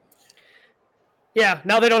 Yeah,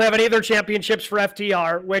 now they don't have any of their championships for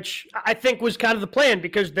FTR, which I think was kind of the plan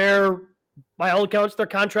because by all accounts, their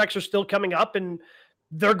contracts are still coming up, and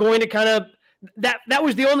they're going to kind of that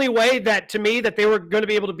was the only way that, to me, that they were going to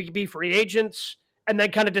be able to be free agents and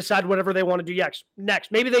then kind of decide whatever they want to do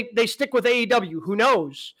next. Maybe they stick with AEW, who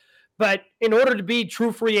knows? But in order to be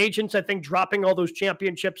true free agents, I think dropping all those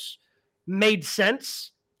championships made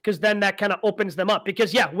sense because then that kind of opens them up.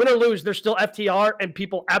 Because, win or lose, they're still FTR, and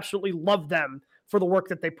people absolutely love them for the work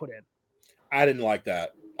that they put in. I didn't like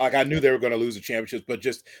that. Like, I knew they were going to lose the championships, but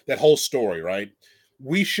just that whole story, right?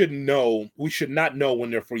 We should not know when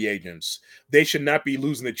they're free agents. They should not be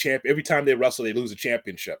losing the champ. Every time they wrestle, they lose a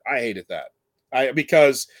championship. I hated that.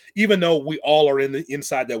 Because even though we all are in the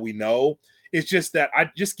inside that we know, it's just that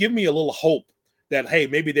just give me a little hope that, hey,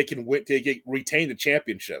 maybe they can retain the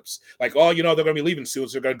championships. Like, oh, they're going to be leaving soon,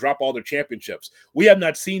 so they're going to drop all their championships. We have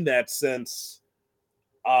not seen that since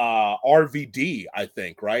RVD, I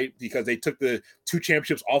think, right? Because they took the 2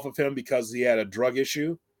 championships off of him because he had a drug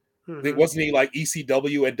issue. Mm-hmm. Wasn't he like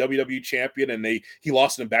ECW and WWE champion, and he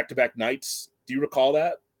lost in back-to-back nights? Do you recall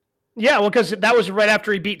that? Yeah, well, because that was right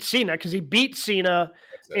after he beat Cena, because he beat Cena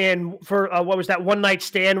and for what was that one night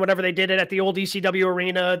stand, whenever they did it at the old ECW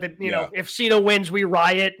arena, that, if Cena wins, we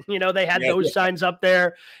riot. They had those signs up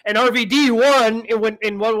there. And RVD won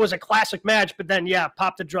in what was a classic match, but then,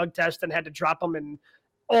 popped the drug test and had to drop him, and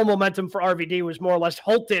all momentum for RVD was more or less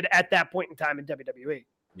halted at that point in time in WWE.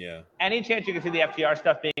 Yeah. Any chance you can see the FTR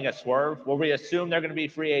stuff being a swerve where we assume they're going to be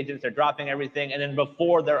free agents, they're dropping everything, and then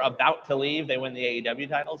before they're about to leave, they win the AEW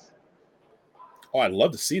titles? Oh, I'd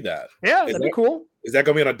love to see that. Yeah, that'd be cool. Is that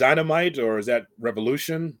going to be on a Dynamite, or is that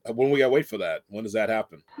Revolution? When we got to wait for that? When does that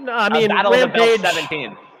happen? No, I mean, Battle of the Belt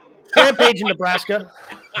 17. Rampage in Nebraska.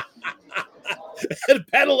 and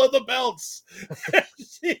Battle of the Belts.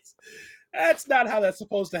 Jeez. That's not how that's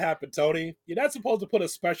supposed to happen, Tony. You're not supposed to put a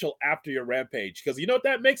special after your Rampage because you know what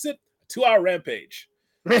that makes it? A 2-hour Rampage.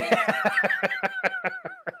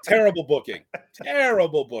 Terrible booking.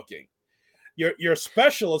 Terrible booking. Your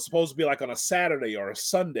special is supposed to be like on a Saturday or a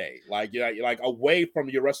Sunday, like you're like away from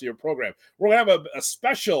your rest of your program. We're gonna have a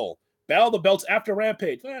special Battle of the Belts after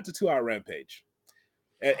Rampage. Well, that's a 2-hour Rampage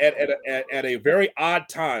at a very odd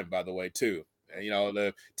time, by the way, too. You know,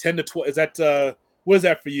 the 10 to 12. Is that what is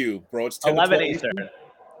that for you, bro? It's 10 11 to 12 Eastern.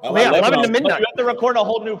 Oh, yeah, 11 to But midnight. you have to record a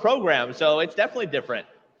whole new program, so it's definitely different.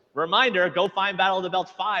 Reminder: go find Battle of the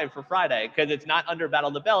Belts 5 for Friday because it's not under Battle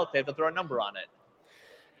of the Belts. They have to throw a number on it.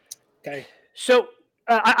 Okay. So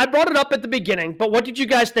I brought it up at the beginning, but what did you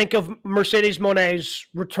guys think of Mercedes Moné's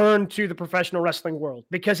return to the professional wrestling world?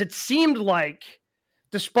 Because it seemed like,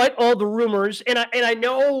 despite all the rumors, and I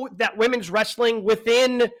know that women's wrestling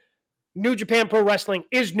within New Japan Pro Wrestling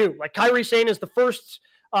is new. Like Kairi Sane is the first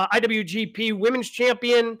IWGP Women's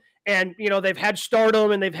Champion, and you know they've had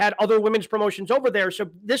Stardom and they've had other women's promotions over there. So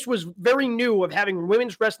this was very new of having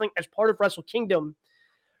women's wrestling as part of Wrestle Kingdom.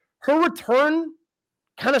 Her return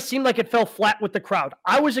kind of seemed like it fell flat with the crowd.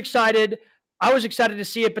 I was excited to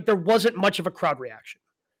see it, but there wasn't much of a crowd reaction.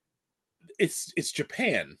 It's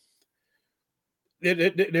Japan.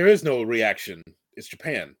 There is no reaction. It's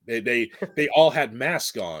Japan. They all had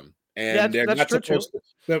masks on, and they're not supposed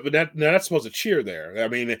to. They're not supposed to cheer there. I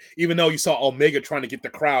mean, even though you saw Omega trying to get the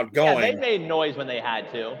crowd going, Yeah, they made noise when they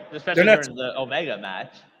had to, especially during the Omega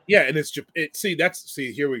match. Yeah, and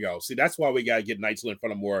here we go. See, that's why we gotta get Naito in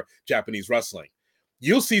front of more Japanese wrestling.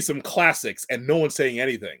 You'll see some classics and no one's saying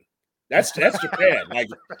anything. That's Japan. Like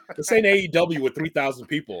this ain't AEW with 3,000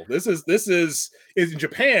 people. This is in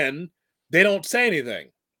Japan. They don't say anything.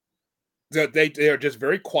 They are just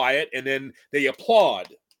very quiet, and then they applaud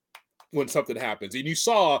when something happens. And you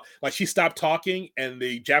saw like she stopped talking, and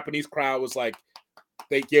the Japanese crowd was like,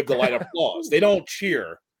 they give the light applause. They don't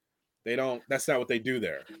cheer. They don't. That's not what they do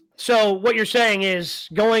there. So what you're saying is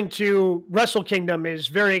going to Wrestle Kingdom is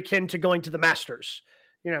very akin to going to the Masters.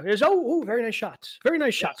 You know, there's very nice shots. Very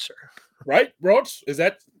nice shots, sir. Right, Roach? Is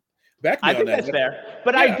that back me I on think that? that's fair.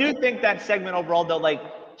 But yeah. I do think that segment overall, though, like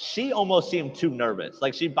she almost seemed too nervous.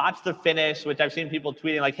 Like she botched the finish, which I've seen people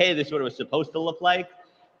tweeting like, "Hey, this is what it was supposed to look like."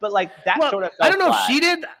 But like that sort of. I don't know if she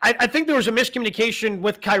did. I think there was a miscommunication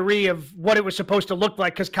with Kairi of what it was supposed to look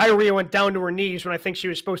like because Kairi went down to her knees when I think she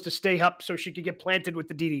was supposed to stay up so she could get planted with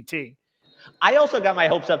the DDT. I also got my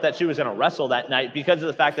hopes up that she was going to wrestle that night because of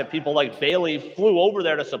the fact that people like Bayley flew over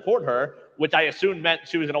there to support her, which I assumed meant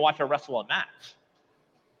she was going to watch her wrestle a match.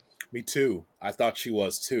 Me too. I thought she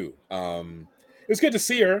was too. It was good to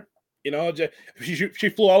see her. You know, she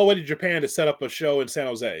flew all the way to Japan to set up a show in San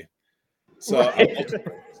Jose. So,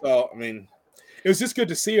 I mean, it was just good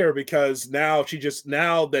to see her because now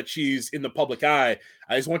that she's in the public eye,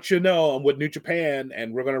 I just want you to know I'm with New Japan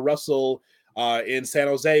and we're going to wrestle in San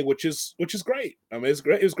Jose, which is great. I mean, it's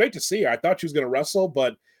great. It was great to see her. I thought she was going to wrestle,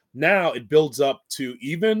 but now it builds up to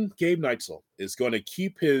even Gabe Neitzel is going to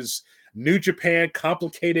keep his New Japan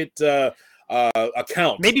complicated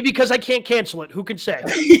account. Maybe because I can't cancel it. Who could say?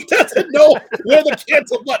 He doesn't know where the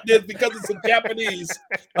cancel button is because it's in Japanese.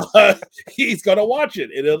 He's going to watch it.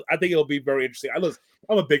 I think it'll be very interesting.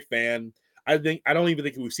 I'm a big fan. I don't even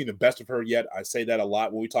think we've seen the best of her yet. I say that a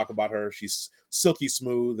lot when we talk about her. She's silky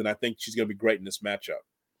smooth, and I think she's going to be great in this matchup.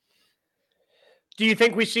 Do you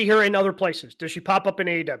think we see her in other places? Does she pop up in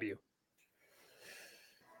AEW?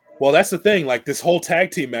 Well, that's the thing. Like this whole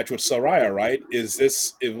tag team match with Saraya, right?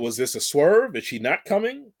 Was this a swerve? Is she not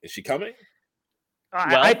coming? Is she coming?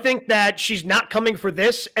 I think that she's not coming for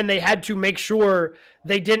this, and they had to make sure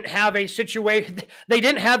they didn't have a situation. They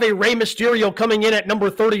didn't have a Rey Mysterio coming in at number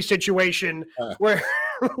 30 situation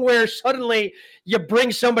where suddenly you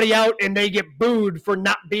bring somebody out and they get booed for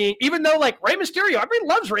not being, even though like Rey Mysterio, everybody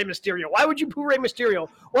loves Rey Mysterio. Why would you boo Rey Mysterio?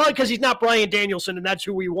 Well, because he's not Bryan Danielson, and that's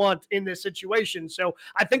who we want in this situation. So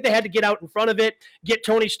I think they had to get out in front of it, get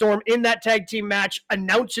Toni Storm in that tag team match,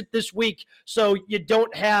 announce it this week, so you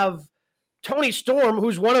don't have Toni Storm,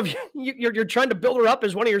 who's one of you're trying to build her up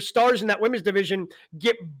as one of your stars in that women's division,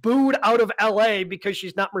 get booed out of LA because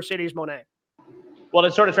she's not Mercedes Moné. Well,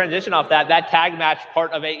 to sort of transition off that tag match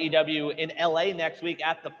part of AEW in LA next week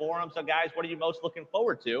at the Forum. So, guys, what are you most looking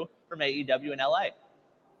forward to from AEW in LA? I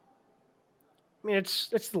mean, it's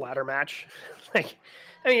the ladder match.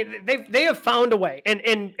 They have found a way, and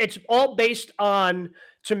it's all based on,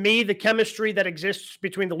 to me, the chemistry that exists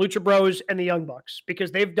between the Lucha Bros and the Young Bucks,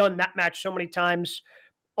 because they've done that match so many times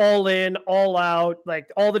All In, All Out,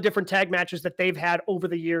 like all the different tag matches that they've had over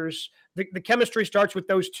the years. The chemistry starts with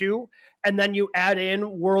those two, and then you add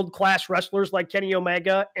in world-class wrestlers like Kenny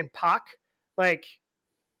Omega and Pac. Like,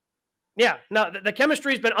 yeah, no, the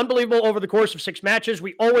chemistry has been unbelievable over the course of 6 matches.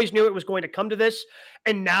 We always knew it was going to come to this.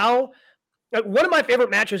 And now, one of my favorite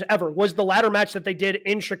matches ever was the ladder match that they did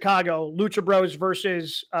in Chicago, Lucha Bros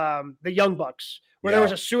versus the Young Bucks, where there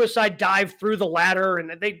was a suicide dive through the ladder,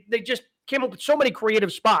 and they just came up with so many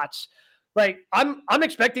creative spots. Like, I'm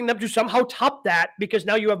expecting them to somehow top that, because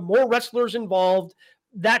now you have more wrestlers involved.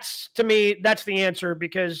 That's, to me, that's the answer,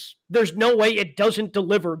 because there's no way it doesn't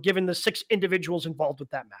deliver given the 6 individuals involved with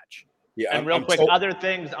that match. Yeah, and real quick, other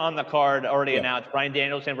things on the card already announced: Bryan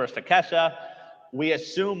Danielson versus Takesha. We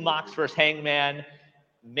assume Mox versus Hangman,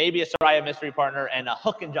 maybe a Saraya mystery partner, and a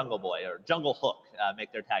Hook and Jungle Boy, or Jungle Hook,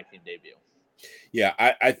 make their tag team debut. Yeah,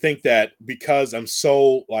 I think that because I'm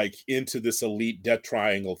so like into this Elite Death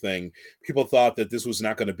Triangle thing, people thought that this was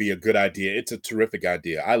not going to be a good idea. It's a terrific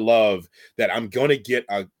idea. I love that I'm going to get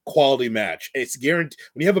a quality match. It's guaranteed.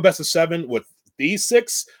 When you have a best of 7 with these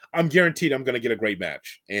 6, I'm guaranteed I'm going to get a great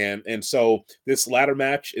match. And so this ladder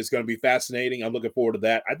match is going to be fascinating. I'm looking forward to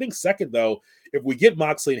that. I think second, though, if we get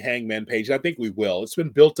Moxley and Hangman Page, I think we will. It's been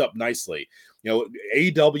built up nicely. You know,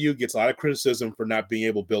 AEW gets a lot of criticism for not being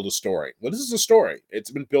able to build a story. Well, this is a story.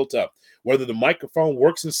 It's been built up. Whether the microphone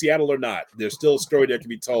works in Seattle or not, there's still a story that can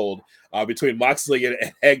be told between Moxley and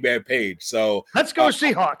Hangman Page. So let's go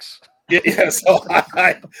Seahawks. Yeah, so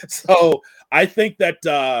I think that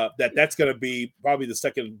that's going to be probably the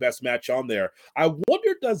second best match on there. I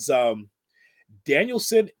wonder, does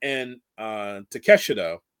Danielson and Takeshita,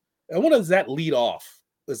 though, and when does that lead off?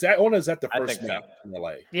 Is that the first match in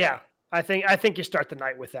LA? Yeah, I think you start the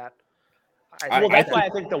night with that. That's why I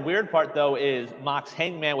think the weird part, though, is Mox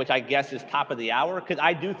Hangman, which I guess is top of the hour, because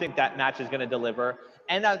I do think that match is going to deliver,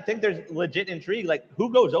 and I think there's legit intrigue. Like,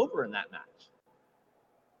 who goes over in that match?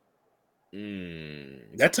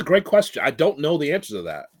 That's a great question. I don't know the answer to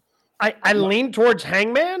that. I lean towards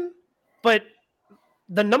Hangman, but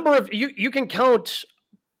the number of you can count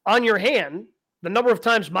on your hand the number of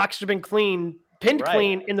times Mox has been pinned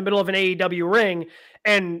clean in the middle of an AEW ring,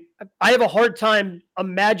 and I have a hard time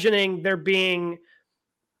imagining there being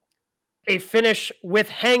a finish with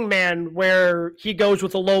Hangman where he goes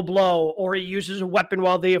with a low blow or he uses a weapon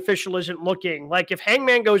while the official isn't looking. Like, if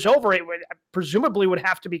Hangman goes over, it presumably would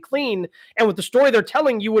have to be clean. And with the story they're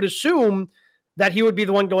telling, you would assume that he would be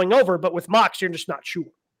the one going over. But with Mox, you're just not sure.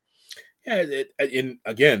 Yeah,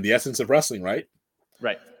 again, the essence of wrestling, right?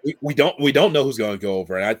 Right. We don't know who's going to go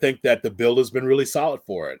over, and I think that the build has been really solid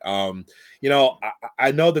for it.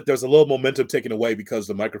 I know that there's a little momentum taken away because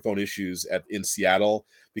of the microphone issues in Seattle,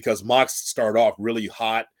 because Mox started off really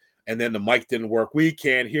hot, and then the mic didn't work. We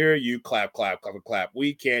can't hear you. Clap, clap, clap, clap.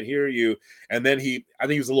 We can't hear you. And then I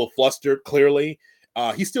think he was a little flustered. Clearly,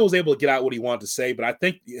 he still was able to get out what he wanted to say, but I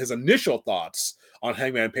think his initial thoughts on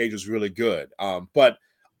Hangman Page was really good. But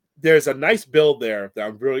there's a nice build there that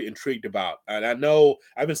I'm really intrigued about. And I know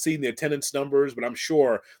I haven't seen the attendance numbers, but I'm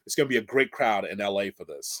sure it's going to be a great crowd in LA for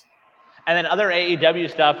this. And then other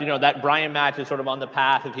AEW stuff, that Bryan match is sort of on the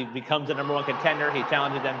path. If he becomes the number 1 contender, he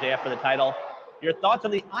challenges MJF for the title. Your thoughts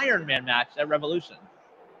on the Iron Man match at Revolution?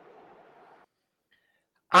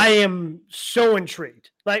 I am so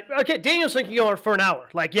intrigued. Like, okay, Danielson can go for an hour.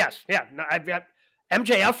 Like, yes, yeah. I've got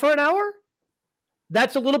MJF for an hour.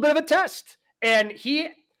 That's a little bit of a test. And he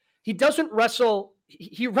doesn't wrestle.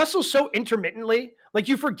 He wrestles so intermittently. Like,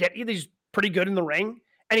 you forget he's pretty good in the ring.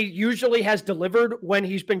 And he usually has delivered when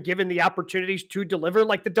he's been given the opportunities to deliver.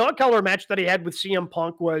 Like, the dog collar match that he had with CM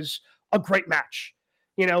Punk was a great match.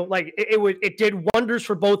 It did wonders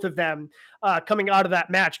for both of them coming out of that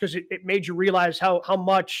match, because it made you realize how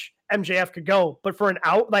much MJF could go. But for an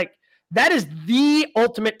hour, like, that is the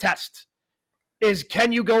ultimate test, is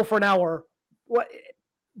can you go for an hour?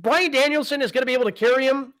 Bryan Danielson is going to be able to carry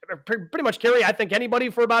him, pretty much carry, I think, anybody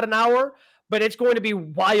for about an hour, but it's going to be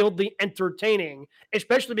wildly entertaining,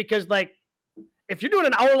 especially because, like, if you're doing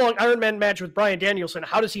an hour-long Iron Man match with Bryan Danielson,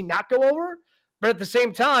 how does he not go over? But at the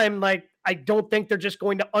same time, like, I don't think they're just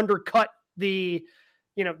going to undercut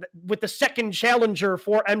with the second challenger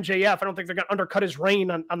for MJF. I don't think they're going to undercut his reign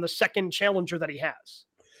on the second challenger that he has.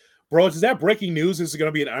 Bro, is that breaking news? Is it going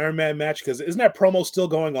to be an Iron Man match? Because isn't that promo still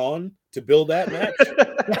going on to build that match?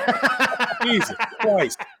 Jesus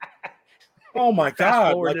Christ. Oh, my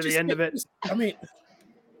God. Forward to the end of it. I mean,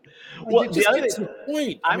 well, the other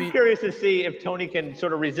point. I'm curious to see if Tony can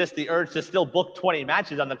sort of resist the urge to still book 20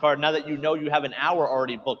 matches on the card now that you have an hour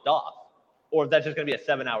already booked off, or if that's just going to be a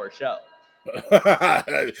 7-hour show.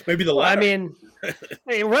 Maybe the Well, I latter. mean,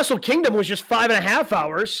 Wrestle Kingdom was just 5.5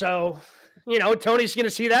 hours. So, Tony's going to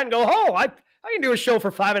see that and go, oh, I can do a show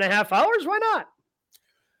for 5.5 hours. Why not?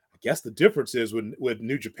 I guess the difference is with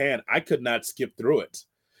New Japan, I could not skip through it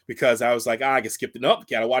because I was like, I can skip it. Nope,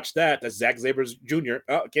 gotta watch that. That's Zack Sabre Jr.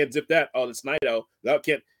 Oh, can't zip that. Oh, that's Naito. No,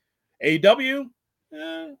 can't. AEW,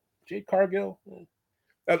 Jade Cargill.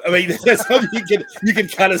 I mean, that's something you can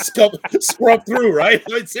kind of scrub through, right?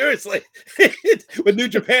 I mean, seriously, with New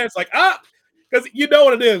Japan, it's like because you know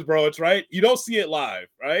what it is, bro. It's right. You don't see it live,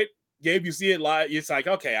 right? Gabe, you see it live. It's like,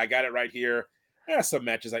 okay, I got it right here. Some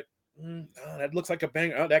matches like. That looks like a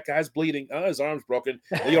bang. Oh, that guy's bleeding. Oh, his arm's broken.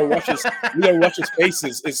 Leo Rush's face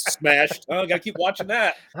is smashed. Oh, I gotta keep watching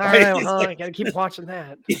that. All right, I gotta keep watching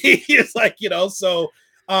that. It's like, so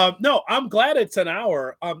no, I'm glad it's an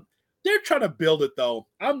hour. They're trying to build it though.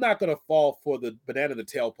 I'm not gonna fall for the banana in the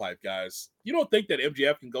tailpipe, guys. You don't think that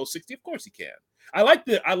MJF can go 60? Of course he can. I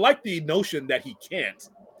like the notion that he can't.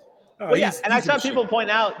 Well, yeah, and I saw people point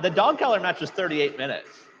out the dog collar match was 38 minutes.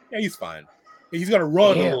 Yeah, he's fine. He's gonna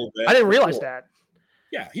run a little bit. I didn't realize that.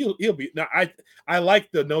 Yeah, he'll be. Now, I like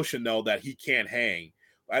the notion though that he can't hang.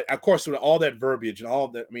 Of course, with all that verbiage and all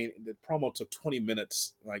that, I mean, the promo took 20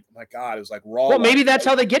 minutes. Like, my God, it was like raw. Well, maybe that's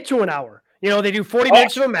how they get to an hour. They do 40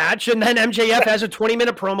 minutes of a match, and then MJF has a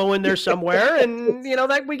 20-minute promo in there somewhere, and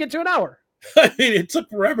that we get to an hour. I mean, it took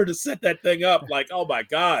forever to set that thing up. Like, oh my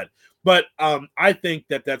God! But I think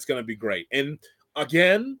that's going to be great. And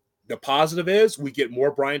again, the positive is we get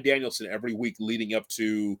more Bryan Danielson every week leading up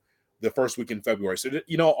to the first week in February. So,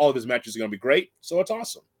 all of his matches are going to be great. So it's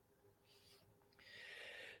awesome.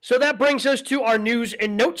 So that brings us to our news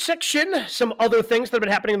and notes section. Some other things that have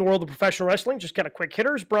been happening in the world of professional wrestling. Just kind of quick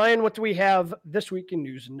hitters. Brian, what do we have this week in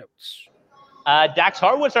news and notes? Dax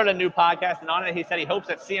Harwood started a new podcast, and on it he said he hopes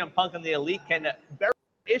that CM Punk and the Elite can bury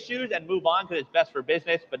issues and move on to his best for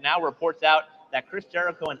business, but now reports out that Chris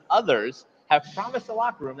Jericho and others have promised the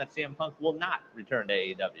locker room that CM Punk will not return to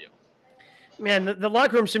AEW. Man, the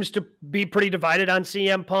locker room seems to be pretty divided on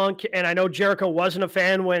CM Punk, and I know Jericho wasn't a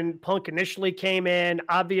fan when Punk initially came in.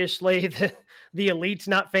 Obviously, the Elite's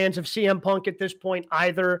not fans of CM Punk at this point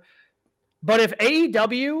either. But if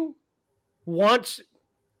AEW wants...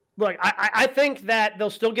 Look, I think that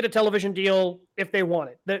they'll still get a television deal if they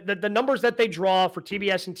want it. The numbers that they draw for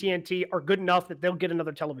TBS and TNT are good enough that they'll get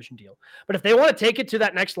another television deal. But if they want to take it to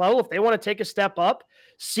that next level, if they want to take a step up,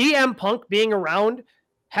 CM Punk being around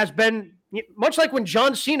has been much like when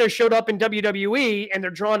John Cena showed up in WWE and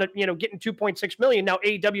they're drawing getting 2.6 million. Now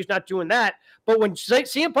AEW is not doing that. But when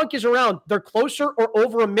CM Punk is around, they're closer or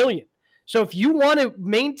over $1 million. So if you want to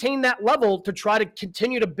maintain that level to try to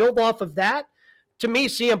continue to build off of that, to me,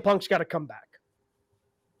 CM Punk's got to come back.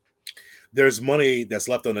 There's money that's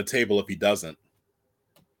left on the table if he doesn't.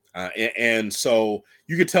 And so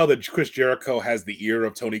you could tell that Chris Jericho has the ear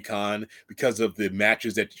of Tony Khan because of the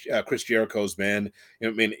matches that Chris Jericho's been.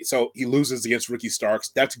 So he loses against Ricky Starks.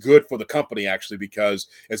 That's good for the company, actually, because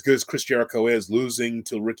as good as Chris Jericho is, losing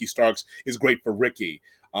to Ricky Starks is great for Ricky.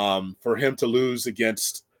 For him to lose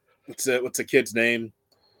against, what's the kid's name?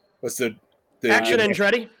 What's the Action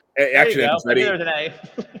Andretti? Action Andretti.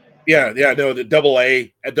 The double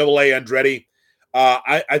A Andretti.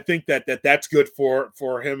 I think that's good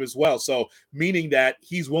for him as well. So meaning that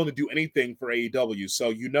he's willing to do anything for AEW.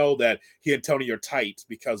 So that he and Tony are tight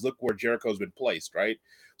because look where Jericho's been placed, right?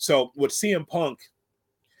 So with CM Punk,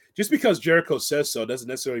 just because Jericho says so doesn't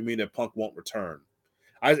necessarily mean that Punk won't return.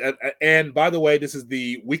 And by the way, this is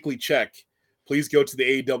the weekly check. Please go to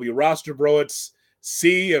the AEW roster, bro.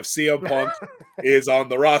 See if CM Punk is on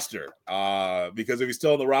the roster. Because if he's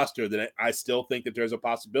still on the roster, then I still think that there's a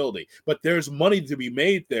possibility. But there's money to be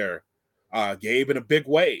made there, Gabe, in a big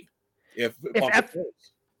way. If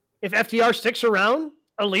FTR sticks around,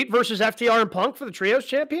 Elite versus FTR and Punk for the Trios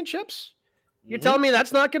Championships, you're telling me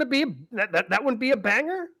that's not going to be that wouldn't be a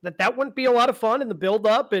banger? That wouldn't be a lot of fun in the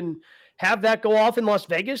build-up and have that go off in Las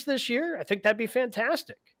Vegas this year? I think that'd be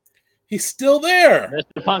fantastic. He's still there.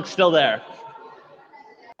 Mr. Punk's still there.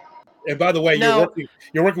 And by the way,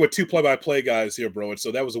 you're working with two play-by-play guys here, bro. And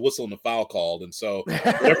so that was a whistle and a foul called. And so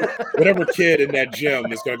whatever kid in that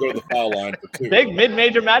gym is going to go to the foul line for two. Big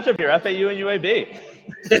mid-major matchup here, FAU and UAB.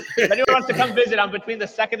 If anyone wants to come visit, I'm between the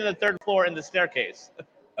second and the third floor in the staircase.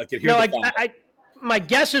 My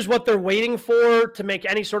guess is what they're waiting for to make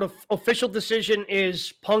any sort of official decision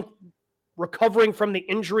is Punk recovering from the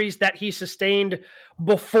injuries that he sustained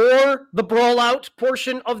before the brawl-out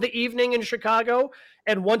portion of the evening in Chicago.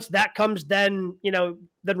 And once that comes, then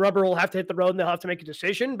rubber will have to hit the road and they'll have to make a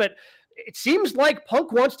decision. But it seems like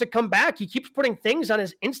Punk wants to come back. He keeps putting things on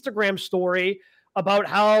his Instagram story about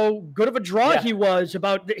how good of a draw he was,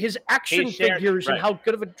 about his action figures and how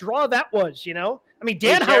good of a draw that was, you know? I mean,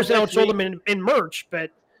 Danhausen outsold him in merch,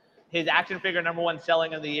 but his action figure #1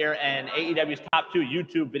 selling of the year and AEW's top 2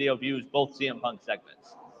 YouTube video views, both CM Punk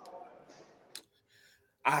segments.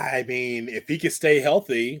 I mean, if he could stay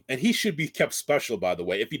healthy, and he should be kept special, by the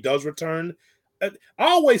way, if he does return. I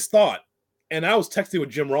always thought, and I was texting with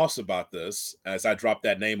Jim Ross about this as I dropped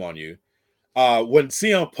that name on you. When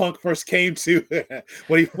CM Punk first came to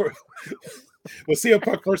when CM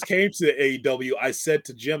Punk first came to AEW, I said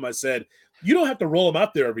to Jim, I said, you don't have to roll him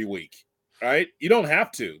out there every week, right? You don't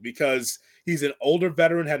have to, because he's an older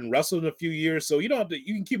veteran, hadn't wrestled in a few years, so you don't have to.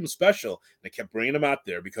 You can keep him special. And they kept bringing him out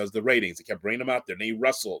there because the ratings. They kept bringing him out there, and he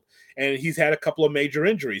wrestled, and he's had a couple of major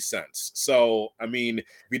injuries since. So I mean, if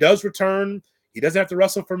he does return, he doesn't have to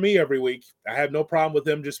wrestle for me every week. I have no problem with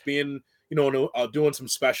him just being, doing some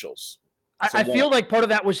specials. I feel like part of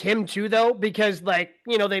that was him too, though, because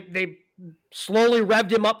they slowly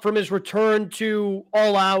revved him up from his return to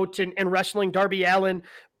All Out and wrestling Darby Allin.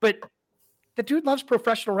 But the dude loves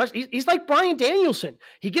professional wrestling. He's like Bryan Danielson.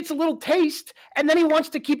 He gets a little taste and then he wants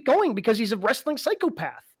to keep going because he's a wrestling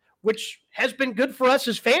psychopath, which has been good for us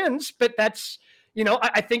as fans. But that's,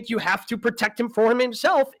 I think you have to protect him from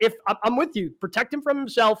himself. If I'm with you, protect him from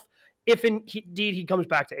himself if indeed he comes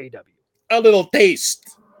back to AEW. A little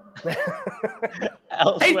taste.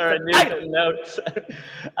 Elsewhere in news and notes,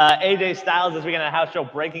 AJ Styles this weekend at a house show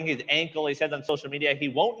breaking his ankle. He said on social media he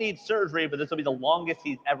won't need surgery, but this will be the longest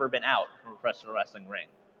he's ever been out from a professional wrestling ring.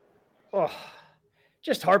 Oh,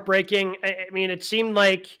 just heartbreaking. I mean, it seemed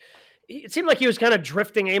like he was kind of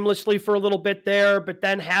drifting aimlessly for a little bit there, but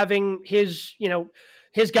then having his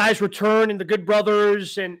guys return and the Good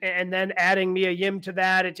Brothers and then adding Mia Yim to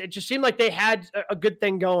that, it just seemed like they had a good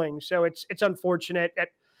thing going. So it's unfortunate.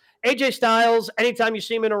 AJ Styles, anytime you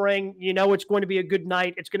see him in a ring, it's going to be a good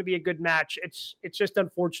night. It's going to be a good match. It's just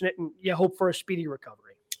unfortunate, and you hope for a speedy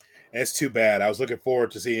recovery. It's too bad. I was looking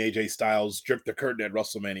forward to seeing AJ Styles jerk the curtain at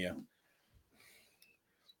WrestleMania.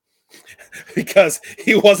 Because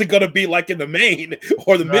he wasn't going to be like in the main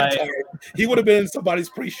or the mid card. He would have been in somebody's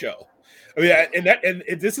pre-show. I mean,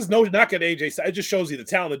 and this is no knock at AJ Styles. It just shows you the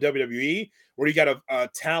talent of WWE, where you got a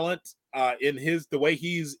talent in the way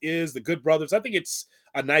is the Good Brothers. I think it's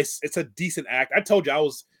a decent act. I told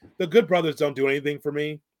you the Good Brothers don't do anything for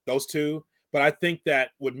me, those two, but I think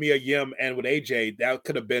that with Mia Yim and with AJ, that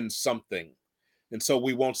could have been something. And so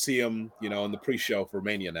we won't see him, in the pre-show for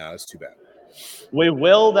Mania now. It's too bad. We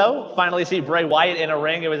will, though, finally see Bray Wyatt in a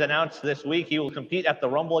ring. It was announced this week he will compete at the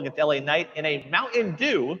Rumble against LA Knight in a Mountain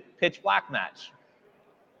Dew pitch black match.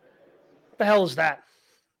 What the hell is that?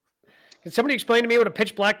 Can somebody explain to me what a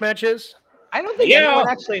pitch black match is? I don't think anyone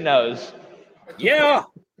actually knows. Yeah.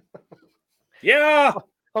 Yeah.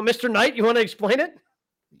 Oh, Mr. Knight, you want to explain it?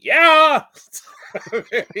 Yeah.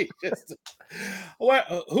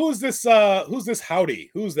 Who's this? Who's this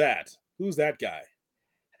Howdy? Who's that? Who's that guy?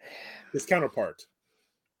 His counterpart.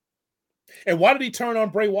 And why did he turn on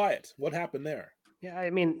Bray Wyatt? What happened there? Yeah, I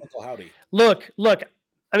mean, Uncle Howdy. Look.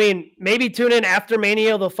 I mean, maybe tune in after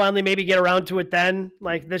Mania. They'll finally maybe get around to it then.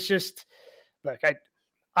 Like this, just look.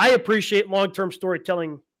 I appreciate long-term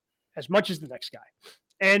storytelling as much as the next guy.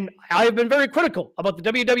 And I have been very critical about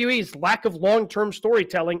the WWE's lack of long-term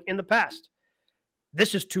storytelling in the past.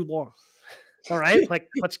 This is too long. All right? Like,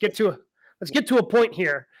 let's get to a point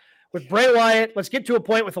here with Bray Wyatt. Let's get to a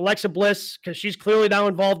point with Alexa Bliss, because she's clearly now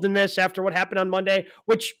involved in this after what happened on Monday,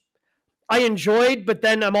 which I enjoyed, but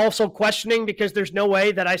then I'm also questioning because there's no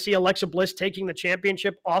way that I see Alexa Bliss taking the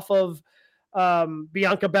championship off of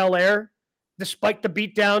Bianca Belair, despite the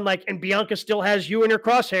beatdown. And Bianca still has you in her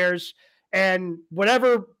crosshairs. And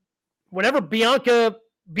whenever Bianca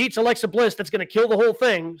beats Alexa Bliss, that's going to kill the whole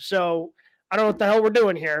thing. So I don't know what the hell we're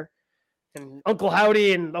doing here. And Uncle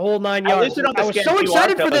Howdy and the whole 9 yards. I was so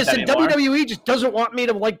excited for this, and WWE just doesn't want me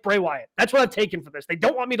to like Bray Wyatt. That's what I've taken for this. They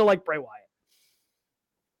don't want me to like Bray Wyatt.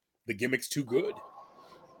 The gimmick's too good.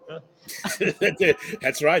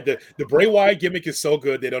 That's right. The Bray Wyatt gimmick is so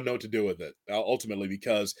good, they don't know what to do with it, ultimately,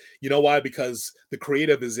 because you know why? Because the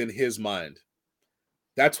creative is in his mind.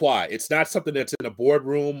 That's why. It's not something that's in a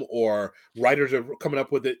boardroom or writers are coming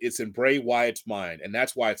up with it. It's in Bray Wyatt's mind, and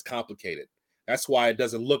that's why it's complicated. That's why it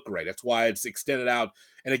doesn't look great. That's why it's extended out.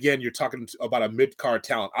 And again, you're talking about a mid-card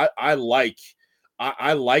talent. I like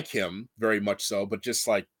him very much so, but just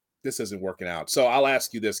like this isn't working out. So I'll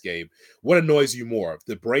ask you this, Gabe. What annoys you more,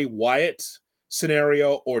 the Bray Wyatt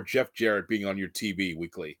scenario or Jeff Jarrett being on your TV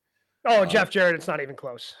weekly? Oh, Jeff Jarrett, it's not even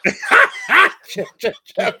close.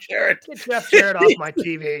 Jeff Jarrett. Get Jeff Jarrett off my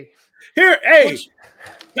TV. Here, hey,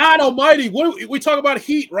 God almighty, we talk about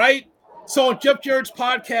heat, right? So on Jeff Jarrett's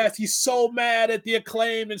podcast, he's so mad at the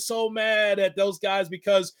Acclaimed and so mad at those guys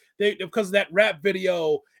because of that rap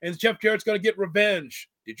video, and Jeff Jarrett's going to get revenge.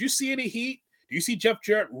 Did you see any heat? Do you see Jeff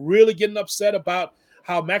Jarrett really getting upset about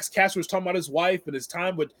how Max Caster was talking about his wife and his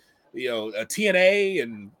time with, TNA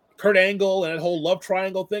and Kurt Angle and that whole love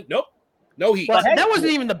triangle thing? Nope. No heat. Well, that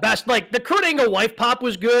wasn't even the best. Like, the Kurt Angle wife pop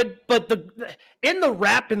was good, but in the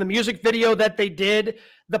rap, in the music video that they did,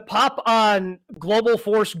 the pop on Global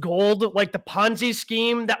Force Gold, like the Ponzi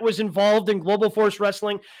scheme that was involved in Global Force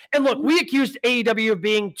Wrestling. And look, we accused AEW of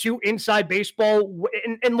being too inside baseball.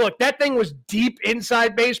 And look, that thing was deep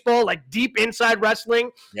inside baseball, like deep inside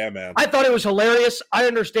wrestling. Yeah, man. I thought it was hilarious. I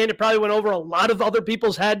understand it probably went over a lot of other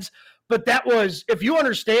people's heads. But that was, if you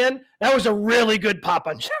understand, that was a really good pop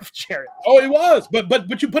on Jeff Jarrett. Oh, it was.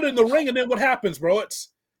 But you put it in the ring, and then what happens, bro?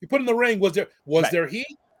 You put it in the ring. Was there heat?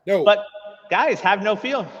 No. But guys, have no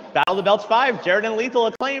fear. Battle of the Belts 5, Jarrett and Lethal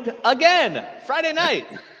Acclaimed again Friday night.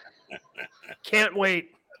 Can't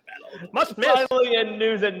wait. Must miss. Finally, in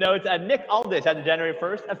news and notes, Nick Aldis after January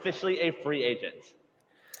 1st, officially a free agent.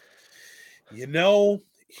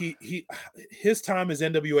 His time as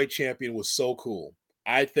NWA champion was so cool.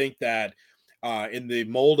 I think that in the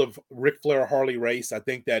mold of Ric Flair Harley Race, I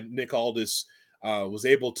think that Nick Aldis was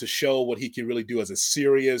able to show what he can really do as a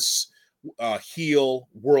serious heel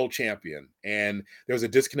world champion. And there was a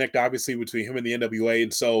disconnect, obviously, between him and the NWA.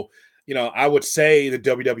 And so, I would say the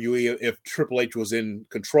WWE, if Triple H was in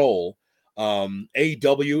control,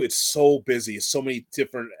 AEW, it's so busy. So many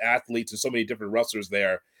different athletes and so many different wrestlers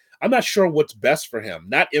there. I'm not sure what's best for him.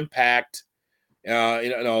 Not Impact. What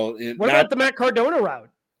about the Matt Cardona route?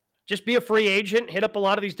 Just be a free agent, hit up a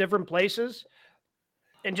lot of these different places,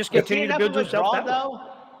 and just continue to build yourself that way.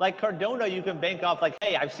 Like Cardona, you can bank off like,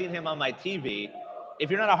 hey, I've seen him on my TV. If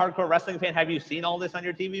you're not a hardcore wrestling fan, have you seen all this on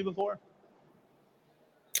your TV before?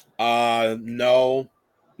 No,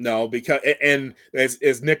 because and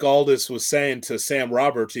as Nick Aldis was saying to Sam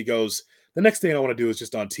Roberts, he goes, the next thing I want to do is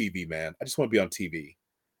just on TV, man. I just want to be on TV.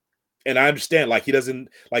 And I understand, like, he doesn't,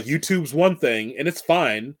 like, YouTube's one thing, and it's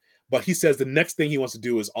fine, but he says the next thing he wants to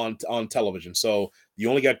do is on television. So you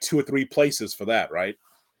only got 2 or 3 places for that, right?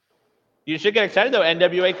 You should get excited, though.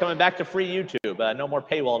 NWA coming back to free YouTube. No more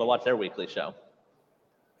paywall to watch their weekly show.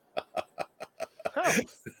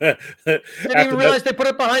 Didn't even realize they put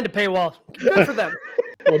it behind a paywall. Good for them.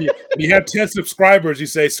 When you have 10 subscribers, you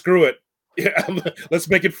say, screw it. Yeah, let's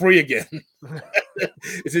make it free again.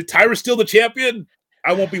 Is it Tyrus still the champion?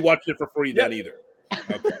 I won't be watching it for free then either.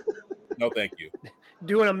 Okay. No, thank you.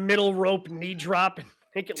 Doing a middle rope knee drop and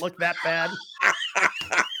make it look that bad.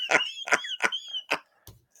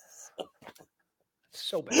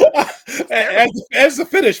 So bad. As the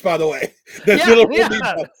finish, by the way.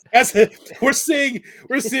 We're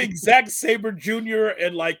seeing Zack Sabre Jr.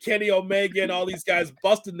 and like Kenny Omega and all these guys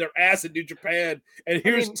busting their ass in New Japan, and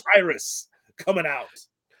here's Tyrus coming out.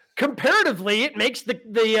 Comparatively, it makes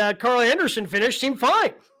the Carl Anderson finish seem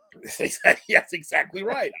fine. Yes, exactly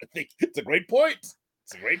right. I think it's a great point.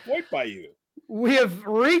 It's a great point by you. We have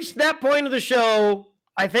reached that point of the show.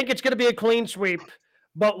 I think it's going to be a clean sweep.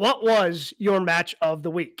 But what was your match of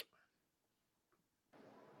the week?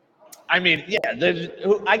 I mean, yeah,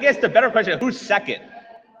 I guess the better question, who's second?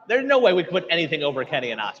 There's no way we could put anything over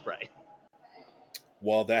Kenny and Ospreay.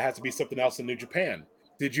 Well, that has to be something else in New Japan.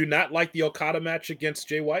 Did you not like the Okada match against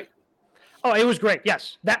Jay White? Oh, it was great.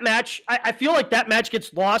 Yes. That match, I feel like that match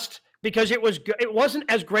gets lost because it wasn't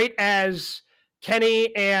as great as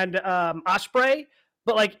Kenny and Ospreay,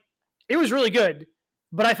 but like it was really good.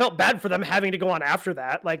 But I felt bad for them having to go on after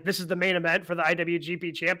that. Like, this is the main event for the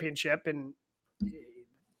IWGP Championship, and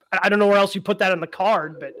I don't know where else you put that on the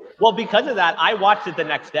card. But well, because of that, I watched it the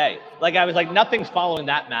next day. Like, I was like, nothing's following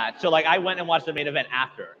that match. So like, I went and watched the main event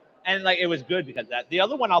after, and like, it was good because of that. The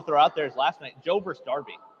other one I'll throw out there is last night, Joe versus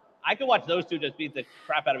Darby. I could watch those two just beat the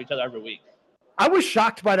crap out of each other every week. I was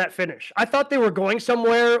shocked by that finish. I thought they were going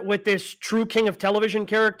somewhere with this true king of television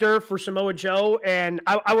character for Samoa Joe, and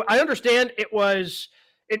I understand it was.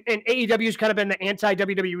 And AEW's kind of been the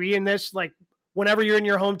anti-WWE in this. Like, whenever you're in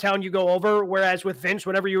your hometown, you go over. Whereas with Vince,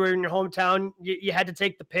 whenever you were in your hometown, you had to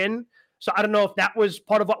take the pin. So I don't know if that was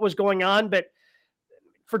part of what was going on. But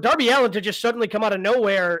for Darby Allin to just suddenly come out of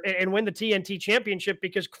nowhere and win the TNT Championship,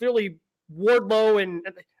 because clearly Wardlow and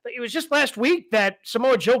it was just last week that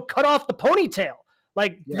Samoa Joe cut off the ponytail.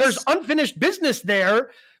 Like, There's unfinished business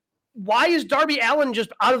there. Why is Darby Allin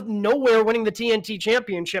just out of nowhere winning the TNT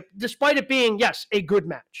Championship, despite it being, yes, a good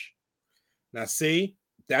match? Now, see,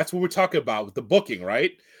 that's what we're talking about with the booking,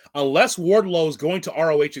 right? Unless Wardlow is going to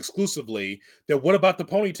ROH exclusively, then what about the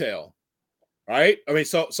ponytail? Right? I mean,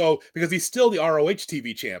 so because he's still the ROH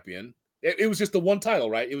TV champion, It was just the one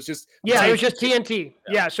title, right? It was just it was just TNT.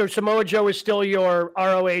 Yeah, so Samoa Joe is still your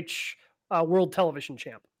ROH World Television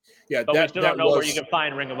Champ. Yeah, but we still don't know where you can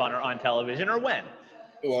find Ring of Honor on television or when.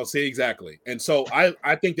 Well, see, exactly. And so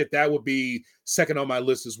I think that would be second on my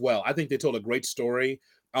list as well. I think they told a great story.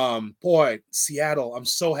 Boy, Seattle, I'm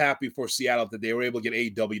so happy for Seattle that they were able to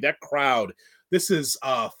get AEW. That crowd, this is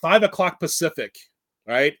 5:00 Pacific,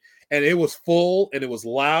 right? And it was full and it was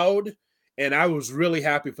loud. And I was really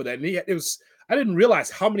happy for that. And I didn't realize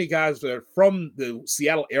how many guys are from the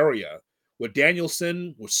Seattle area with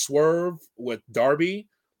Danielson, with Swerve, with Darby.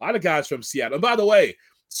 A lot of guys from Seattle. And by the way,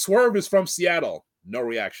 Swerve is from Seattle. No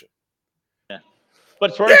reaction. Yeah.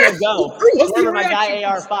 But Swerve can go. Swerve, my guy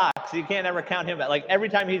AR Fox. You can't ever count him out. Like every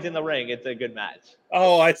time he's in the ring, it's a good match.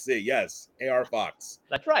 Oh, I see. Yes. AR Fox.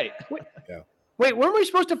 That's right. Yeah. Wait, weren't we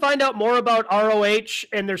supposed to find out more about ROH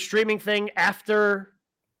and their streaming thing after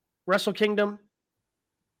Wrestle Kingdom?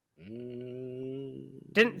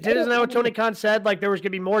 Isn't that what Tony Khan said? Like there was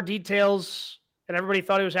going to be more details and everybody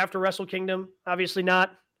thought it was after Wrestle Kingdom? Obviously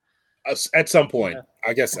not. At some point. Yeah.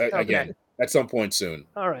 I guess, again, at some point soon.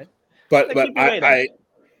 All right. But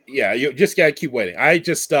you just got to keep waiting. I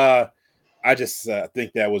just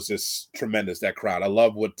think that was just tremendous, that crowd. I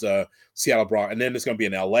love what Seattle brought. And then it's going to be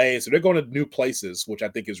in LA. So they're going to new places, which I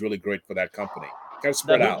think is really great for that company. Kind of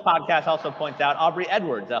spread out. The podcast also points out Aubrey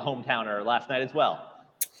Edwards, a hometowner, last night as well.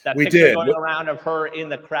 That we picture did. Going around of her in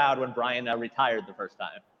the crowd when Brian retired the first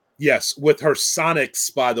time. Yes, with her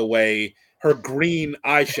Sonics, by the way, her green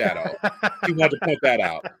eyeshadow. She wanted to point that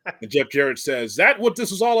out. And Jeff Jarrett says, that what this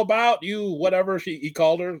was all about? You, whatever he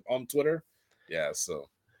called her on Twitter. Yeah, so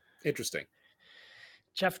interesting.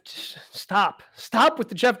 Jeff, stop with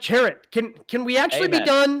the Jeff Jarrett. Can we actually be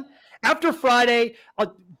done after Friday?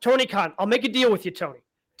 Tony Khan, I'll make a deal with you, Tony.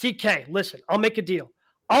 TK, listen, I'll make a deal.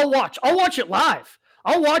 I'll watch it live.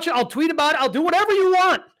 I'll watch it. I'll tweet about it. I'll do whatever you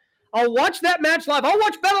want. I'll watch that match live. I'll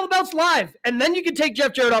watch Battle of the Belts live. And then you can take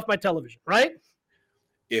Jeff Jarrett off my television, right?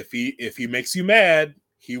 If he makes you mad,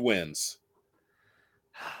 he wins.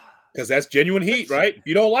 Because that's genuine heat, right? If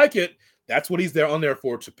you don't like it, that's what he's on there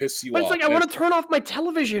for, to piss you off. It's like, I want to turn off my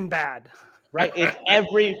television bad. Right. It's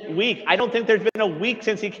every week. I don't think there's been a week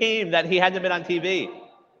since he came that he hasn't been on TV.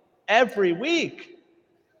 Every week.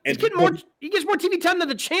 And he gets more TV time than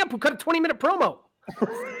the champ who cut a 20-minute promo.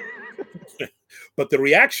 But the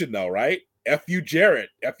reaction, though, right? F you, Jarrett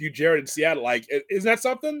in Seattle. Like, isn't that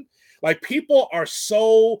something? Like, people are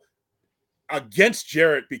so against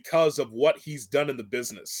Jarrett because of what he's done in the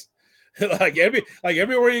business.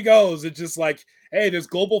 everywhere he goes, it's just like, hey, there's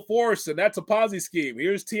Global Force, and that's a Ponzi scheme.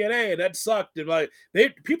 Here's TNA, and that sucked. And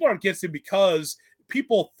people are against him because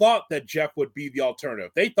people thought that Jeff would be the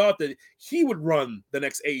alternative. They thought that he would run the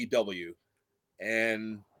next AEW,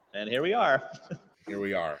 and here we are. Here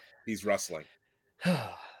we are. He's wrestling.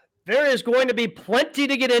 There is going to be plenty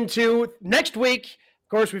to get into next week. Of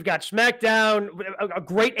course, we've got SmackDown, a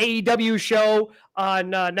great AEW show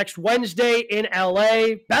on next Wednesday in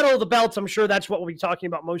LA. Battle of the Belts, I'm sure that's what we'll be talking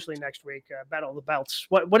about mostly next week. Battle of the Belts.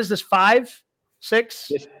 What is this, 5? 6?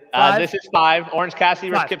 This is 5. Orange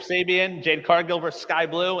Cassidy versus Kip Sabian, Jade Cargill versus Sky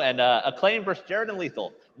Blue, and Acclaim versus Jarrett and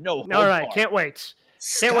Lethal. All right, can't wait.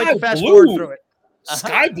 Can't wait to fast forward through it.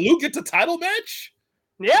 Sky Blue gets a title match?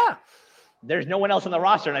 Yeah. There's no one else on the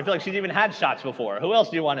roster, and I feel like she's even had shots before. Who else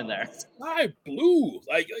do you want in there? Sky Blue.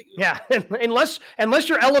 Yeah, unless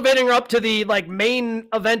you're elevating her up to the main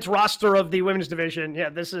event roster of the women's division. Yeah,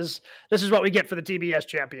 this is what we get for the TBS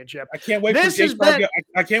championship. I can't wait for Jade Cargill.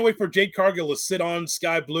 I can't wait for Jade Cargill to sit on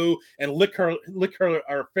Sky Blue and lick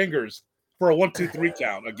her fingers for a 1, 2, 3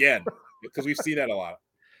 count again, because we've seen that a lot.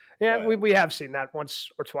 Yeah, we have seen that once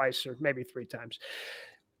or twice or maybe 3 times.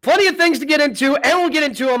 Plenty of things to get into, and we'll get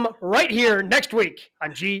into them right here next week on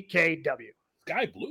GKW. Sky Blue.